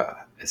kind of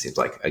it seems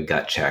like a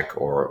gut check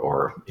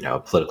or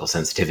political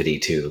sensitivity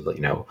to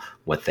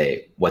what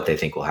they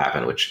think will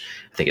happen, which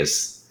I think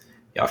is,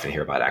 you often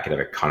hear about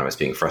academic economists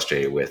being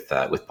frustrated with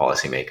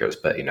policymakers,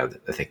 but I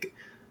think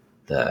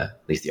at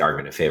least the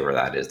argument in favor of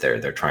that is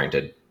they're trying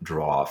to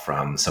draw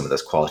from some of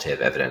this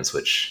qualitative evidence,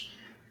 which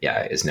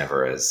is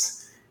never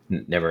as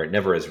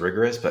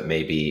rigorous, but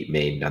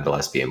may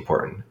nonetheless be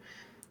important.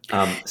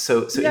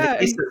 So in the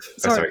case of,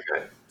 sorry, go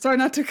ahead. Sorry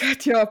not to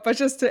cut you off, but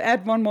just to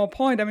add one more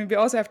point. I mean, we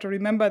also have to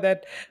remember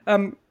that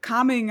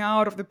coming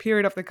out of the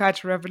period of the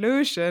Cultural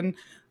Revolution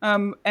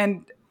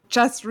and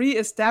just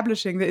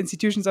re-establishing the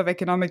institutions of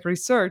economic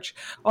research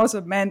also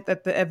meant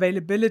that the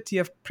availability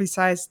of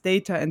precise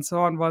data and so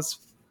on was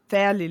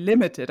fairly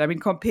limited. I mean,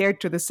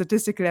 compared to the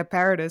statistical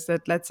apparatus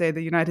that, let's say,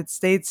 the United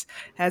States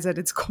has at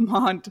its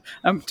command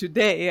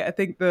today, I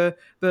think the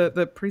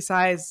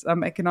precise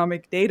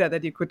economic data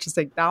that you could just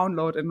like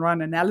download and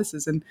run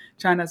analysis in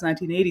China's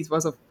 1980s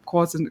was, of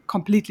course, a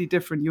completely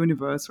different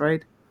universe,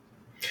 right?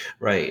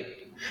 Right.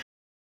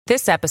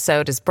 This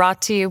episode is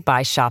brought to you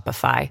by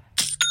Shopify.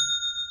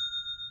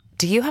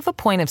 Do you have a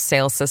point of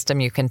sale system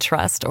you can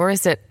trust, or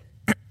is it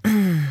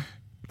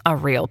a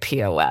real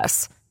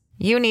POS?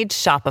 You need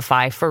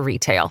Shopify for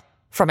retail.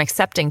 From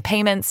accepting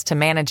payments to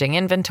managing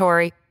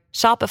inventory,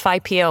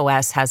 Shopify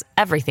POS has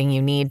everything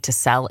you need to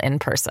sell in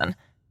person.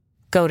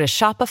 Go to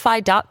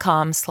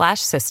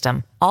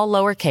shopify.com/system, all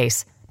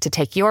lowercase, to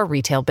take your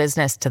retail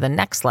business to the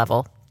next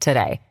level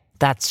today.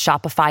 That's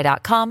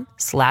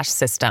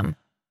shopify.com/system.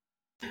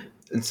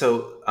 And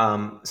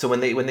so when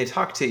they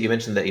talk to you,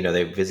 mentioned that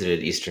they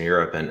visited Eastern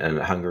Europe and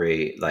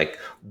Hungary. Like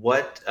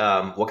what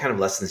kind of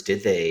lessons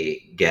did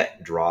they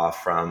draw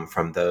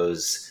from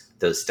those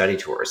study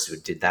tours?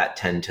 Did that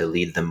tend to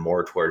lead them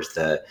more towards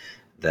the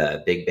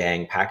Big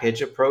Bang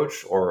package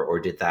approach, or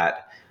did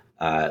that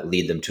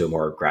lead them to a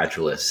more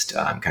gradualist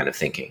kind of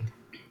thinking?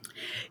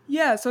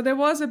 Yeah, so there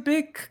was a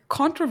big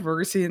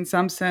controversy in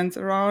some sense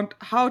around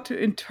how to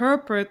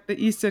interpret the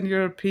Eastern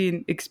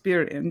European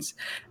experience.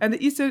 And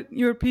the Eastern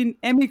European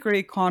emigre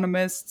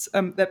economists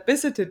that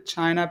visited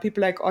China,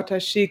 people like Ottokar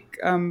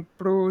Schick,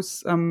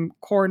 Bruce,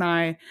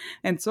 Kornai,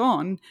 and so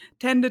on,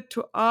 tended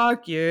to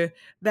argue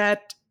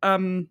that,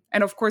 and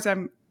of course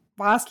I'm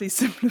vastly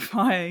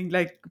simplifying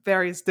like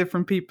various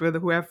different people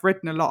who have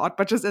written a lot,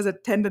 but just as a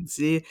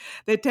tendency,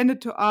 they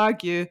tended to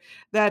argue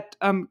that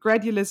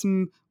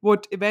gradualism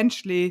would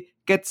eventually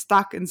get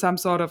stuck in some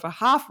sort of a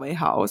halfway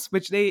house,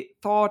 which they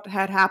thought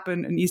had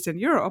happened in Eastern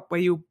Europe, where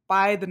you,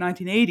 by the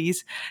 1980s,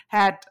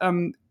 had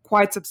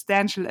quite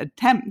substantial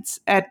attempts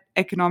at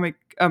economic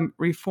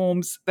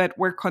reforms that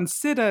were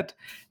considered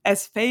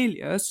as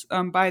failures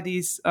by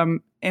these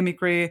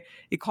emigre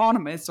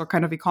economists, or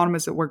kind of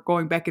economists that were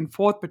going back and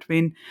forth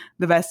between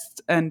the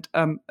West and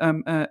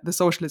the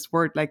socialist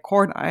world, like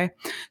Kornai.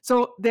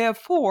 So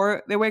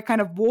therefore, they were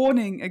kind of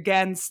warning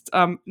against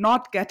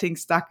not getting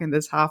stuck in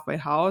this halfway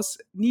house,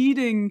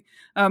 needing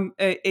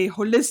a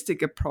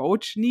holistic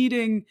approach,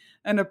 needing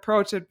an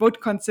approach that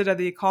would consider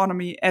the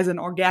economy as an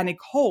organic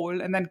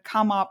whole and then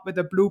come up with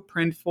a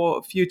blueprint for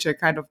a future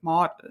kind of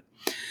model.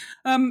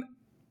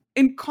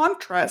 In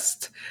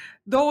contrast,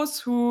 those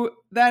who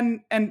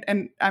then,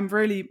 and I'm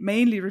really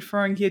mainly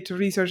referring here to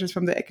researchers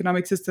from the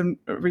Economic System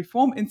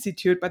Reform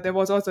Institute, but there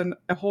was also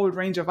a whole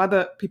range of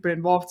other people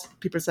involved,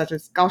 people such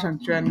as Gao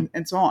Shangquan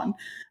and so on.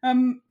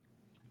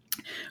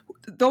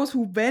 Those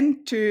who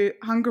went to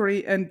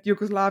Hungary and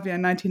Yugoslavia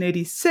in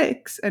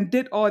 1986 and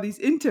did all these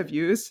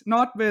interviews,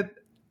 not with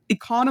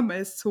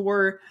economists who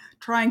were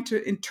trying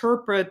to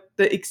interpret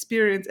the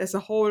experience as a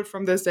whole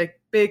from this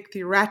like big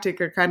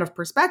theoretical kind of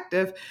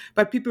perspective,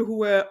 but people who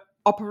were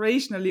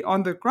operationally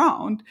on the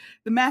ground,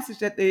 the message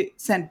that they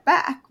sent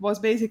back was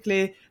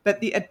basically that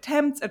the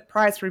attempts at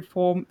price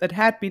reform that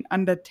had been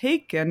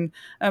undertaken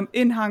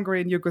in Hungary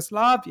and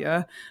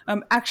Yugoslavia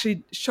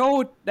actually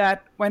showed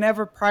that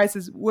whenever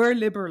prices were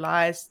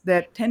liberalized,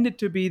 there tended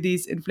to be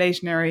these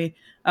inflationary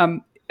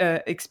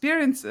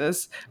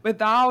experiences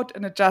without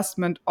an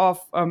adjustment of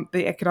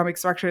the economic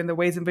structure in the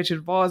ways in which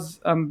it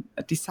was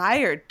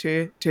desired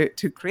to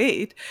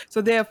create.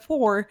 So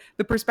therefore,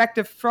 the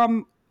perspective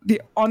from the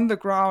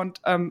on-the-ground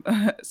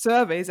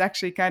surveys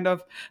actually kind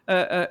of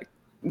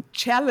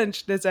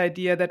challenged this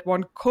idea that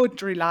one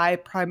could rely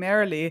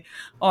primarily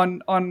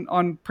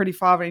on pretty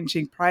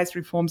far-ranging price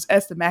reforms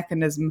as the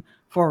mechanism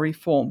for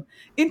reform.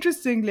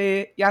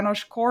 Interestingly,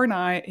 János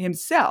Kornai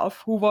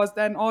himself, who was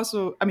then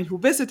also, who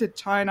visited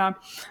China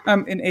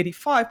in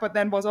 85, but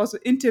then was also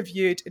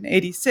interviewed in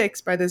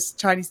 86 by this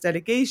Chinese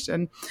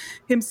delegation,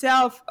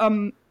 himself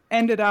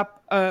ended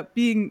up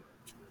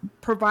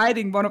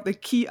providing one of the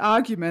key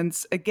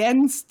arguments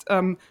against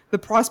the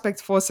prospects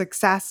for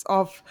success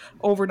of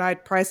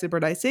overnight price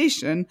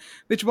liberalization,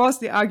 which was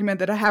the argument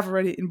that I have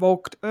already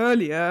invoked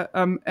earlier,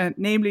 and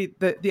namely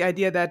the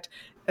idea that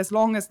as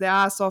long as there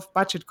are soft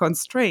budget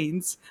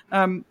constraints,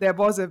 there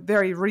was a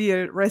very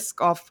real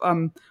risk of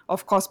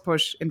cost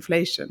push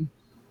inflation.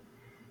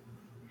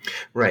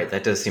 Right,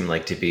 that does seem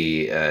like to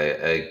be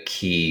a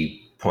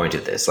key point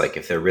of this. Like,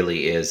 if there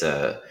really is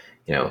a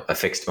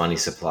fixed money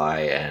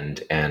supply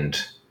and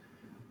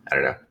I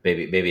don't know,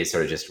 maybe it's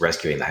sort of just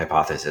rescuing the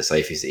hypothesis.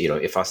 Like,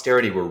 if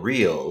austerity were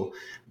real,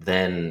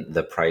 then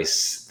the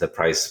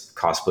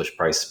cost push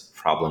price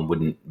problem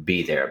wouldn't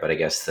be there. But I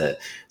guess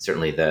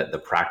certainly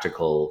the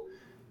practical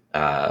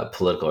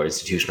political or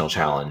institutional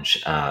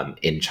challenge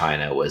in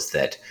China was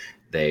that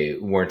they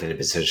weren't in a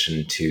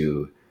position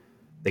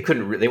they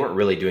weren't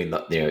really doing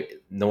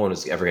no one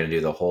was ever going to do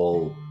the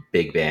whole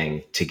Big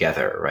Bang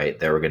together, right?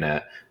 They were going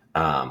to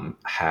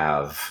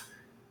have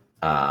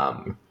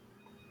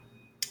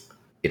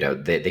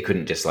they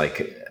couldn't just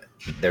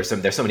there's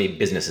so many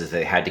businesses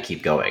they had to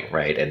keep going,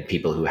 right? And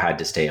people who had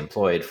to stay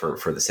employed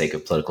for the sake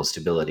of political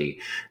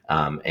stability.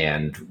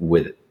 And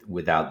with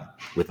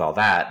all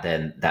that,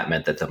 then that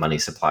meant that the money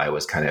supply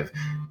was kind of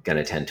going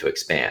to tend to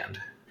expand.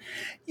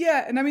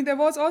 Yeah, and there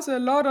was also a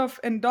lot of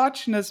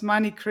endogenous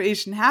money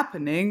creation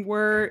happening,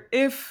 where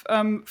if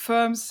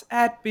firms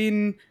had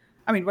been,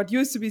 what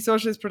used to be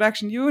socialist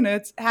production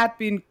units had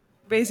been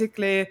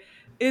basically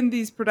in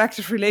these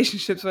productive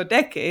relationships for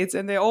decades,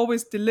 and they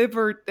always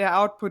delivered their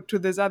output to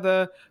this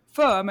other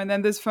firm, and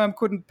then this firm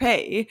couldn't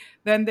pay,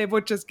 then they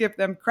would just give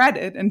them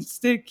credit and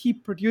still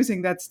keep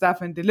producing that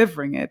stuff and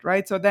delivering it,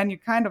 right? So then you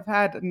kind of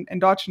had an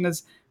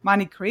endogenous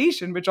money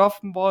creation, which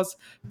often was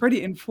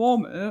pretty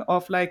informal,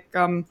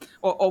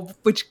 or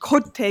which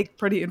could take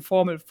pretty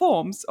informal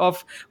forms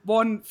of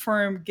one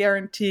firm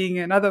guaranteeing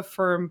another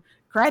firm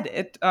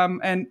credit,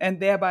 and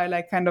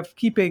thereby kind of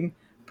keeping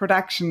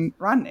production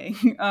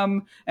running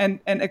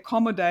and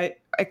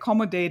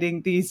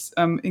accommodating these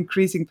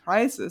increasing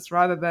prices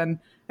rather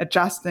than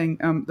adjusting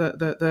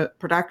the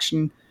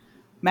production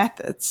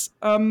methods.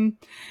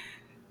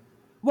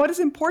 What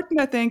is important,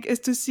 I think, is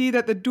to see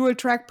that the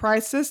dual-track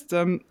price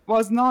system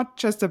was not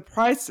just a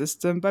price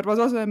system, but was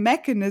also a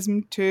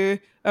mechanism to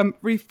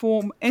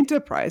reform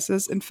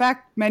enterprises. In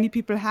fact, many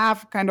people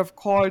have kind of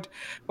called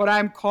what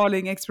I'm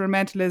calling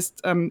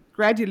experimentalist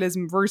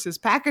gradualism versus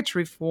package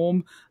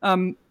reform,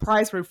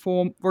 price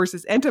reform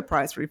versus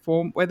enterprise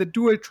reform, where the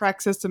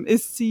dual-track system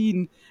is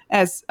seen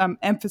as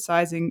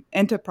emphasizing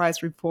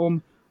enterprise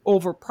reform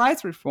over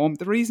price reform.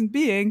 The reason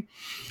being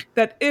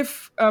that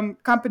if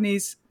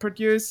companies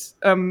produce,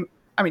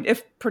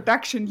 if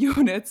production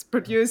units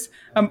produce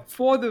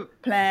for the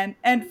plan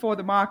and for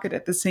the market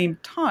at the same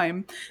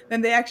time,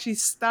 then they actually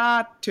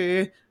start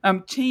to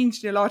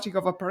change the logic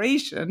of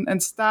operation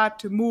and start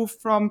to move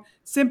from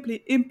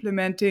simply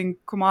implementing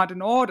command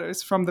and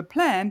orders from the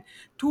plan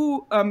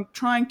to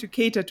trying to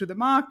cater to the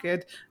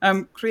market,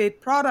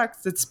 create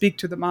products that speak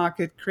to the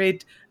market,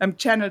 create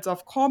channels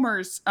of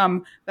commerce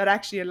that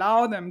actually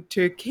allow them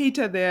to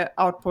cater their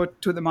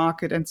output to the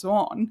market and so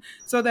on.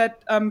 So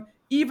that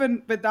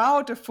even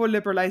without a full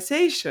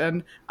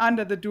liberalization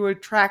under the dual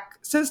track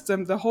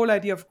system, the whole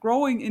idea of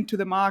growing into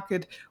the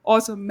market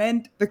also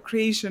meant the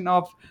creation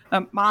of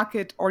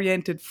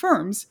market-oriented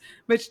firms,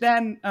 which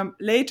then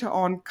later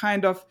on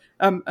kind of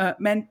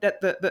meant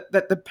that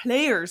the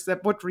players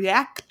that would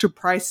react to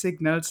price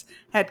signals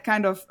had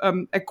kind of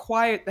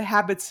acquired the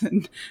habits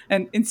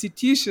and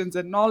institutions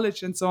and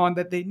knowledge and so on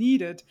that they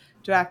needed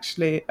to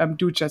actually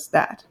do just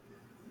that.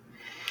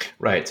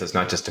 Right. So it's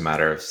not just a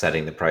matter of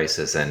setting the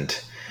prices and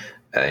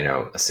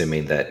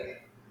assuming that,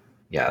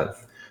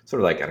 sort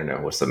of like, I don't know,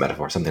 what's the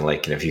metaphor? Something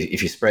like, if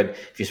you spread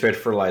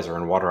fertilizer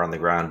and water on the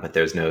ground, but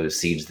there's no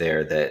seeds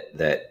there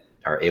that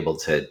are able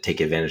to take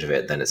advantage of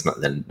it,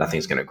 then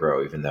nothing's going to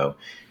grow. Even though,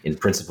 in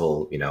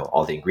principle,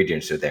 all the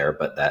ingredients are there,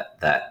 but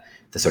that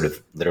the sort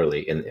of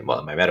literally in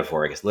my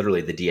metaphor, I guess,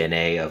 literally the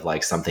DNA of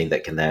like something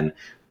that can then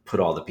put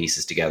all the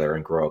pieces together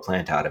and grow a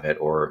plant out of it,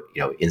 or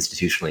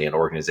institutionally an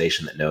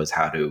organization that knows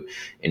how to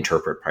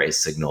interpret price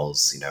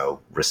signals,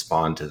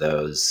 respond to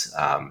those,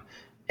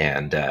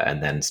 and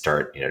then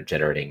start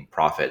generating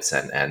profits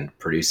and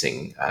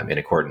producing in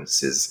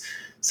accordance is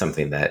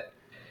something that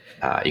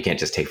you can't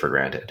just take for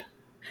granted.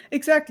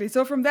 Exactly.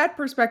 So from that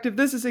perspective,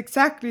 this is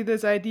exactly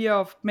this idea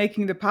of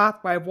making the path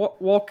by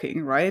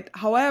walking, right?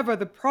 However,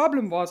 the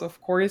problem was,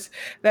 of course,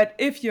 that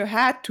if you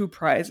had two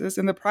prices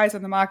and the price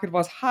on the market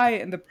was high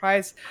and the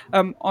price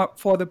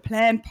for the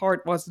planned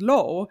part was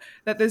low,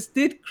 that this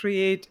did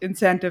create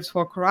incentives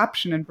for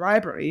corruption and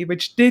bribery,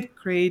 which did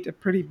create a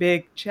pretty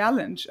big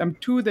challenge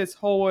to this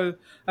whole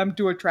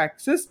dual track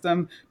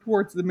system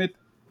towards the mid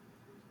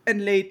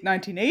and late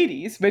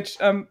 1980s, which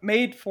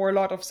made for a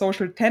lot of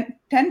social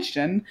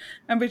tension,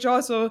 and which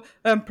also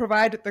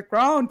provided the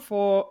ground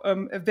for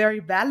a very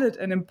valid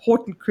and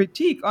important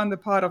critique on the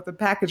part of the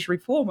package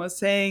reformers,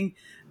 saying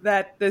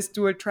that this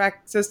dual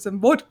track system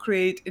would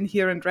create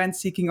inherent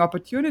rent-seeking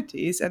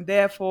opportunities and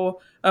therefore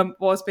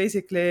was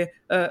basically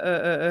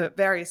a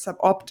very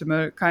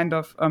suboptimal kind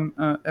of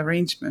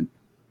arrangement.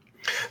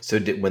 So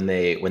when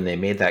they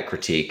made that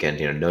critique and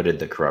noted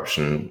the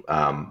corruption,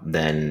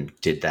 then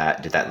did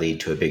that lead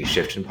to a big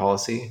shift in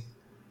policy?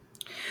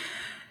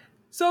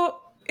 So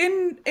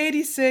in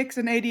 86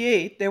 and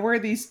 88, there were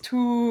these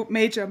two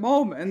major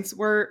moments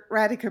where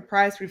radical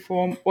price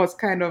reform was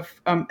kind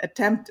of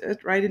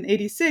attempted, right? In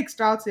 86,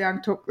 Zhao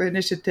Ziyang took the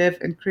initiative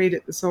and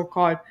created the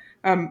so-called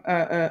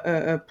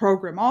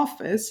program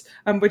office,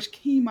 which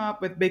came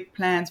up with big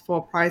plans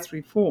for price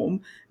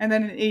reform. And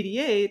then in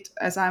 88,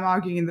 as I'm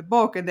arguing in the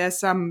book, and there's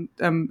some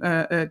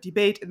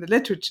debate in the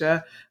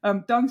literature,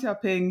 Deng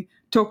Xiaoping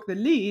took the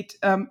lead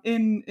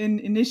in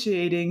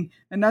initiating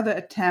another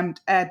attempt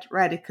at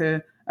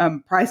radical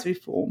price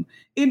reform.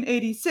 In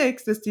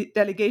 86, this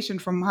delegation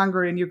from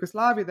Hungary and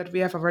Yugoslavia that we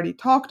have already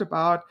talked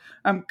about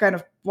kind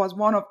of was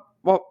one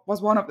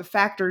of the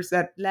factors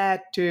that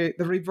led to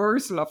the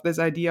reversal of this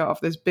idea of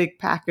this big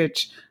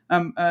package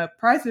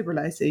price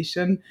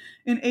liberalization.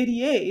 In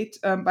 88,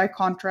 by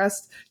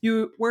contrast,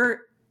 you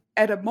were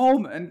at a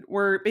moment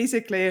where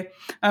basically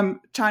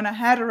China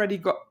had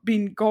already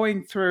been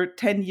going through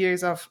 10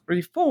 years of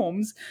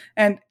reforms.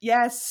 And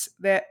yes,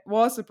 there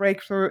was a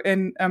breakthrough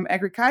in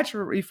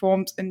agricultural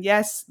reforms. And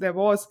yes, there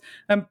was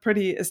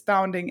pretty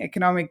astounding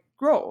economic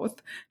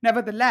growth.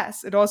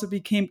 Nevertheless, it also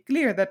became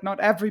clear that not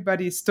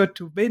everybody stood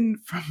to win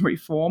from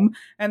reform.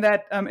 And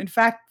that, in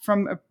fact,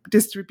 from a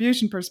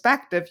distribution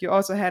perspective, you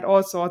also had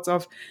all sorts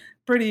of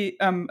pretty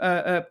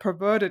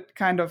perverted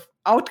kind of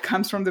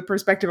outcomes from the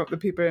perspective of the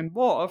people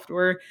involved,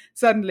 where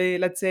suddenly,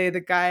 let's say, the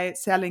guy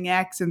selling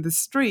eggs in the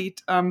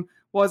street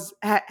was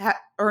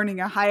earning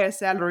a higher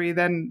salary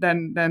than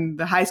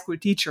the high school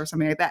teacher or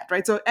something like that,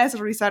 right? So as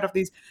a result of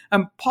these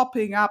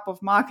popping up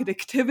of market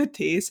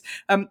activities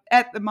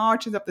at the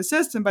margins of the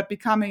system, but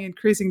becoming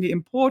increasingly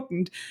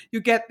important,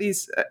 you get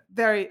these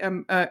very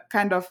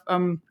kind of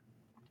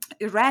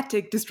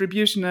erratic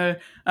distributional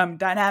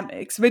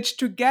dynamics, which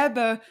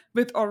together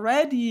with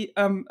already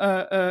an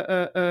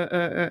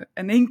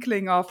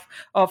inkling of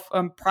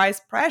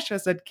price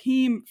pressures that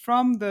came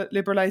from the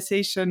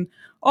liberalization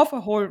of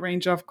a whole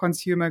range of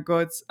consumer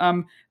goods,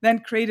 then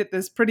created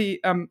this pretty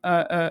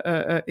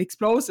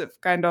explosive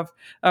kind of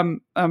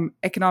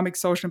economic,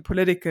 social, and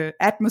political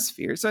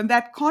atmosphere. So in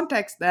that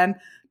context, then,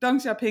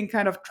 Deng Xiaoping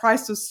kind of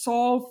tries to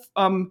solve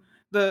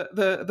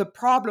the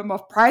problem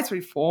of price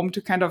reform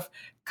to kind of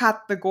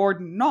cut the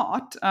Gordian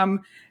knot,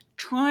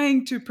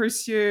 trying to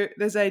pursue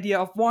this idea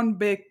of one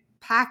big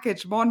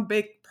package, one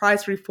big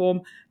price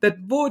reform that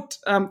would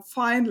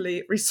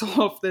finally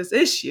resolve this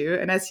issue.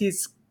 And as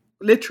he's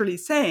literally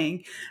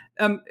saying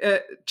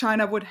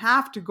China would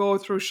have to go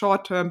through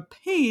short-term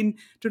pain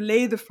to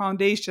lay the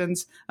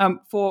foundations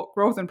for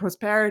growth and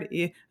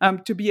prosperity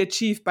to be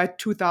achieved by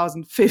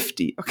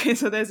 2050. Okay,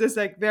 so there's this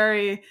like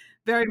very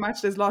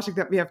much this logic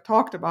that we have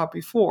talked about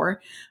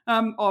before,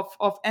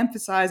 of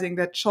emphasizing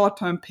that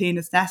short-term pain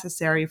is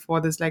necessary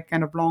for this like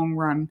kind of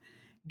long-run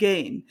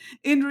gain.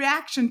 In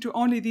reaction to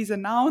only these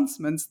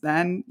announcements,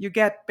 then you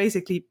get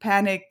basically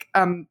panic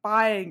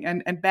buying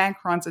and bank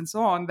runs and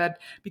so on that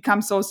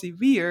become so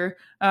severe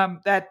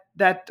that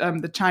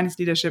the Chinese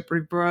leadership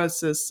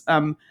reverses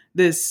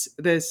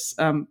this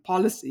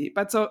policy.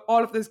 But so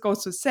all of this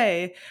goes to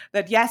say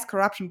that yes,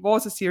 corruption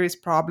was a serious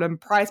problem,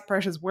 price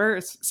pressures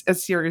were a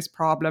serious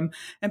problem,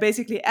 and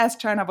basically as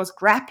China was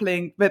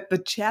grappling with the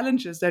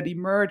challenges that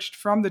emerged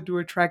from the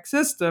dual-track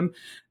system,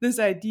 this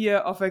idea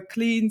of a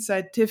clean,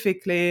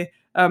 scientifically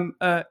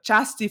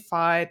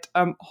justified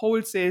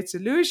wholesale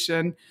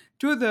solution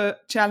to the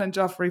challenge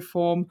of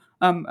reform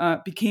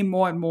became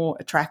more and more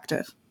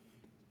attractive.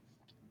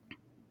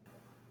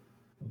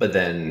 But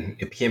then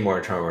it became more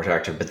and more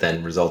attractive, but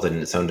then resulted in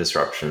its own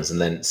disruptions. And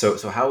then, so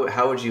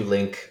how would you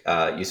link?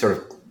 You sort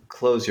of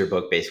close your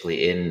book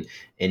basically in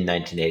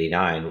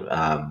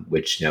 1989,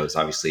 which is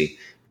obviously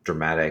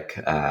dramatic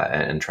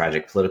and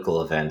tragic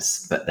political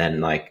events. But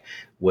then, like,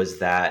 was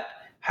that?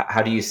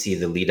 How do you see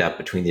the lead up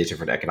between these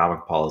different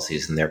economic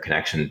policies and their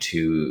connection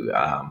to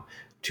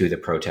the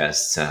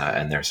protests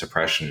and their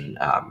suppression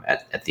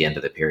at the end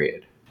of the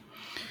period?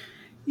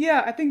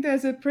 Yeah, I think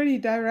there's a pretty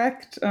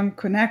direct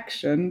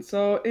connection.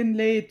 So in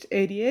late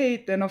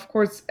 88, then of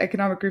course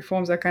economic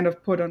reforms are kind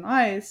of put on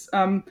ice,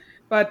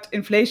 but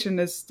inflation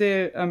is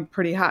still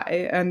pretty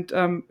high, and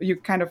you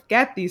kind of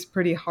get these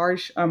pretty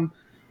harsh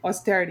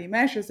austerity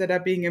measures that are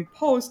being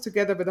imposed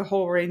together with a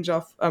whole range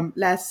of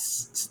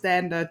less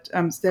standard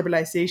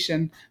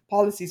stabilization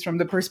policies from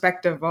the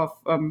perspective of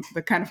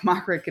the kind of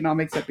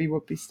macroeconomics that we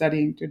would be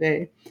studying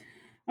today.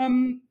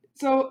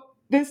 So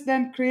this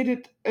then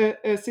created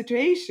a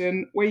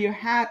situation where you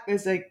had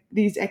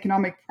these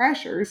economic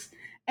pressures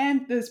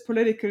and this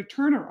political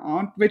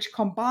turnaround, which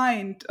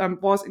combined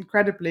was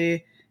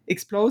incredibly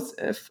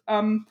explosive.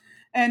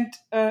 And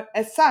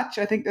as such,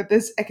 I think that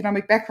this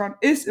economic background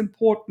is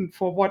important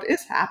for what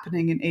is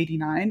happening in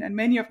 89. And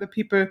many of the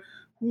people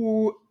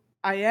who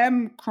I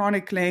am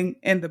chronicling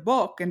in the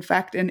book, in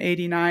fact, in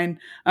 89,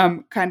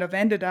 kind of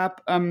ended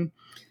up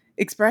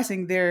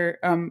expressing their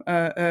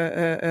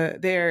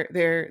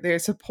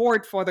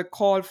support for the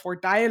call for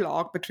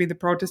dialogue between the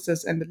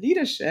protesters and the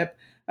leadership,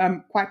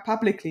 quite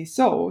publicly.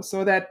 So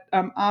that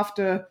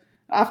after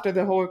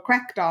the whole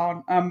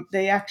crackdown,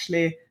 they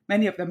actually,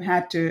 many of them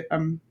had to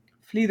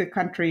flee the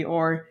country,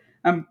 or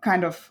some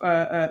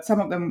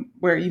of them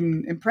were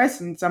even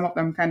imprisoned. Some of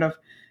them kind of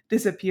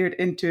disappeared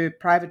into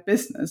private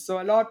business.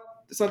 So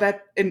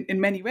that in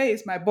many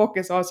ways, my book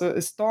is also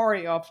a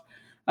story of,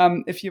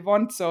 if you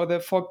want, so the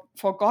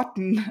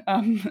forgotten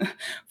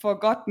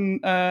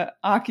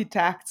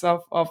architects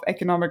of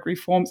economic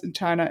reforms in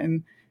China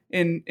in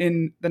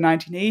the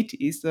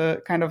 1980s,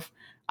 the kind of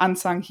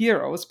unsung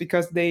heroes,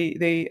 because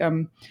they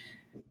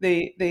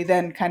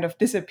then kind of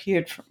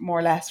disappeared more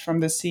or less from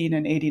the scene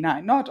in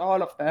 89. Not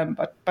all of them,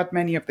 but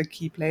many of the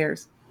key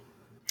players.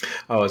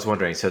 Oh, I was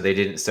wondering. So they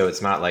didn't. So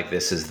it's not like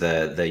this is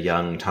the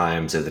young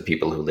times of the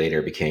people who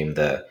later became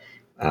the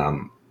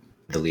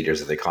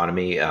leaders of the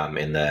economy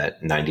in the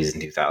 90s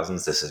and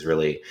 2000s. This is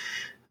really,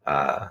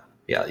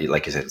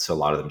 like you said. So a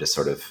lot of them just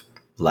sort of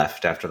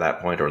left after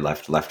that point, or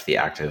left the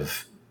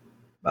active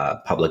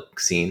public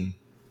scene.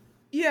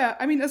 Yeah,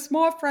 I mean, a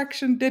small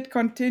fraction did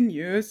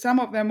continue. Some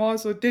of them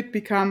also did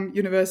become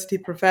university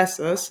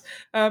professors,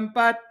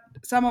 but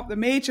some of the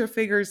major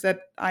figures that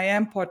I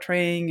am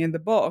portraying in the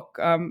book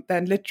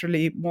then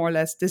literally more or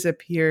less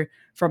disappear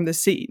from the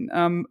scene.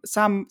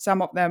 Some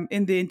of them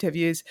in the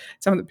interviews,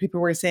 some of the people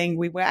were saying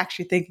we were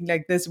actually thinking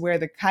like this were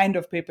the kind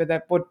of people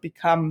that would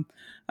become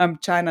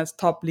China's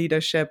top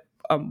leadership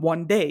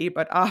one day,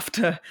 but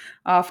after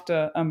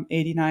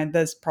 89,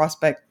 this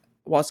prospect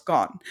was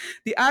gone.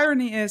 The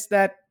irony is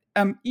that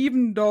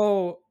even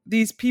though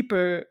these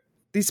people,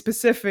 these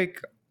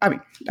specific, the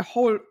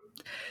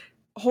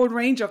whole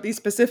range of these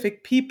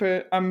specific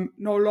people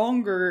no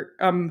longer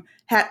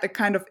had the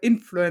kind of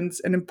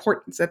influence and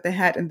importance that they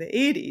had in the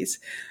 80s.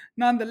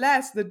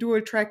 Nonetheless, the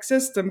dual track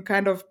system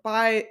kind of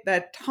by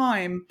that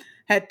time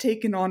had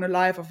taken on a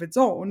life of its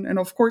own. And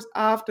of course,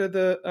 after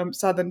the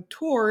Southern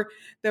tour,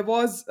 there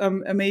was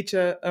a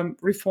major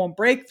reform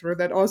breakthrough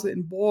that also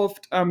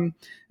involved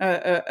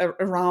a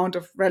round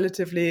of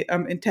relatively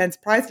intense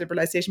price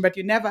liberalization. But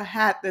you never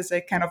had this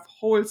kind of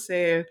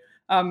wholesale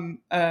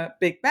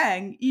Big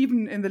Bang.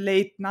 Even in the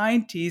late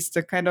 90s,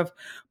 the kind of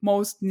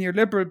most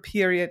neoliberal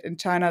period in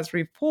China's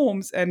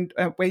reforms, and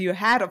where you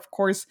had, of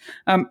course,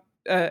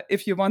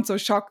 if you want, so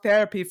shock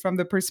therapy from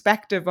the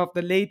perspective of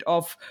the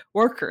laid-off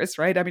workers,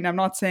 right? I mean, I'm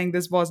not saying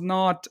this was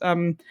not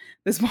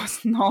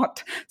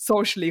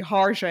socially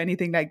harsh or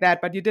anything like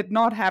that, but you did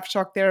not have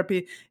shock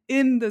therapy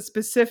in the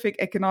specific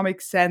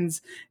economic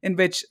sense in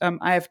which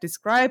I have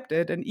described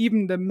it. And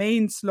even the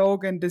main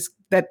slogan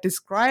that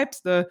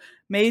describes the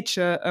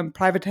major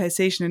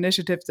privatization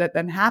initiatives that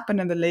then happened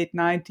in the late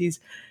 90s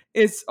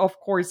is, of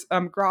course,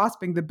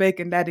 grasping the big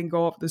and letting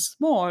go of the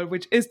small,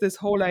 which is this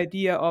whole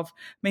idea of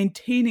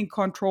maintaining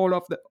control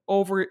of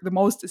over the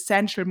most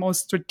essential,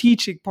 most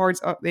strategic parts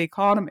of the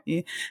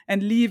economy,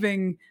 and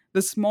leaving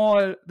the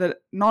small, the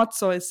not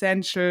so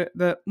essential,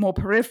 the more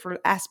peripheral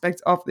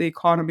aspects of the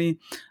economy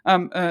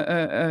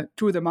to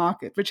the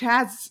market, which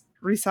has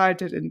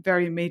resulted in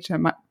very major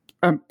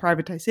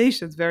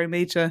privatizations, very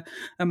major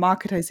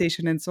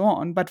marketization, and so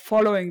on. But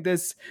following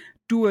this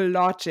dual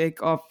logic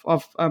of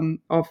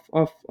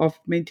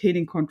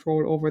maintaining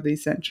control over the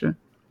essential.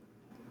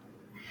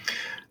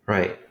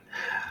 Right.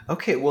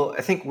 Okay. Well,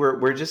 I think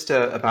we're just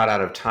about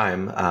out of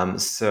time.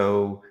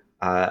 So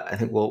I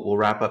think we'll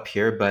wrap up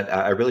here. But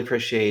I really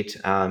appreciate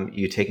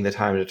you taking the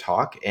time to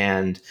talk,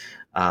 and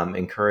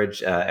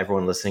encourage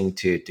everyone listening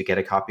to get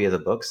a copy of the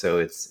book. So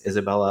it's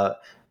Isabella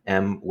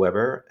M.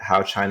 Weber,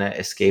 How China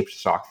Escaped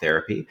Shock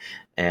Therapy,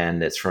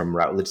 and it's from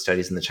Routledge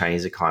Studies in the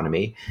Chinese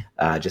Economy.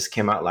 Just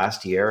came out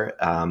last year.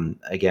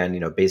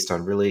 Again, based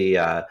on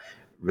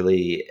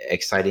really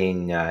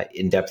exciting,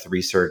 in-depth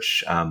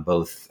research,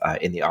 both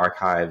in the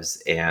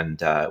archives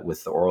and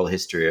with the oral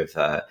history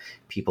of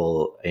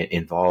people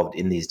involved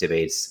in these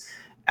debates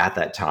at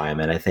that time.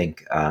 And I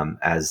think,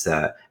 as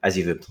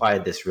you've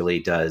implied, this really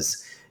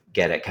does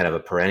get at kind of a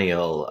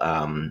perennial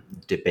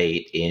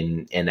debate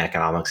in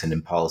economics and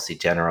in policy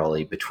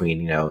generally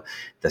between,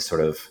 the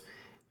sort of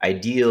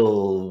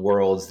ideal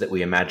worlds that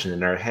we imagine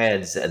in our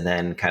heads, and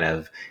then kind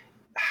of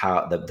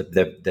how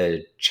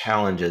the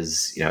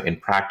challenges, in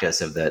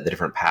practice of the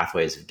different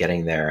pathways of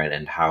getting there,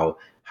 and how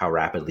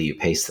rapidly you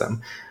pace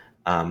them.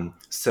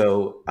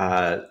 So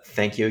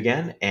thank you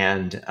again,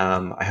 and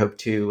I hope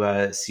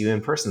to see you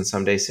in person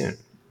someday soon.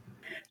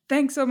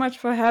 Thanks so much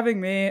for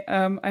having me.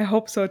 I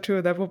hope so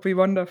too. That would be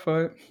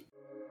wonderful.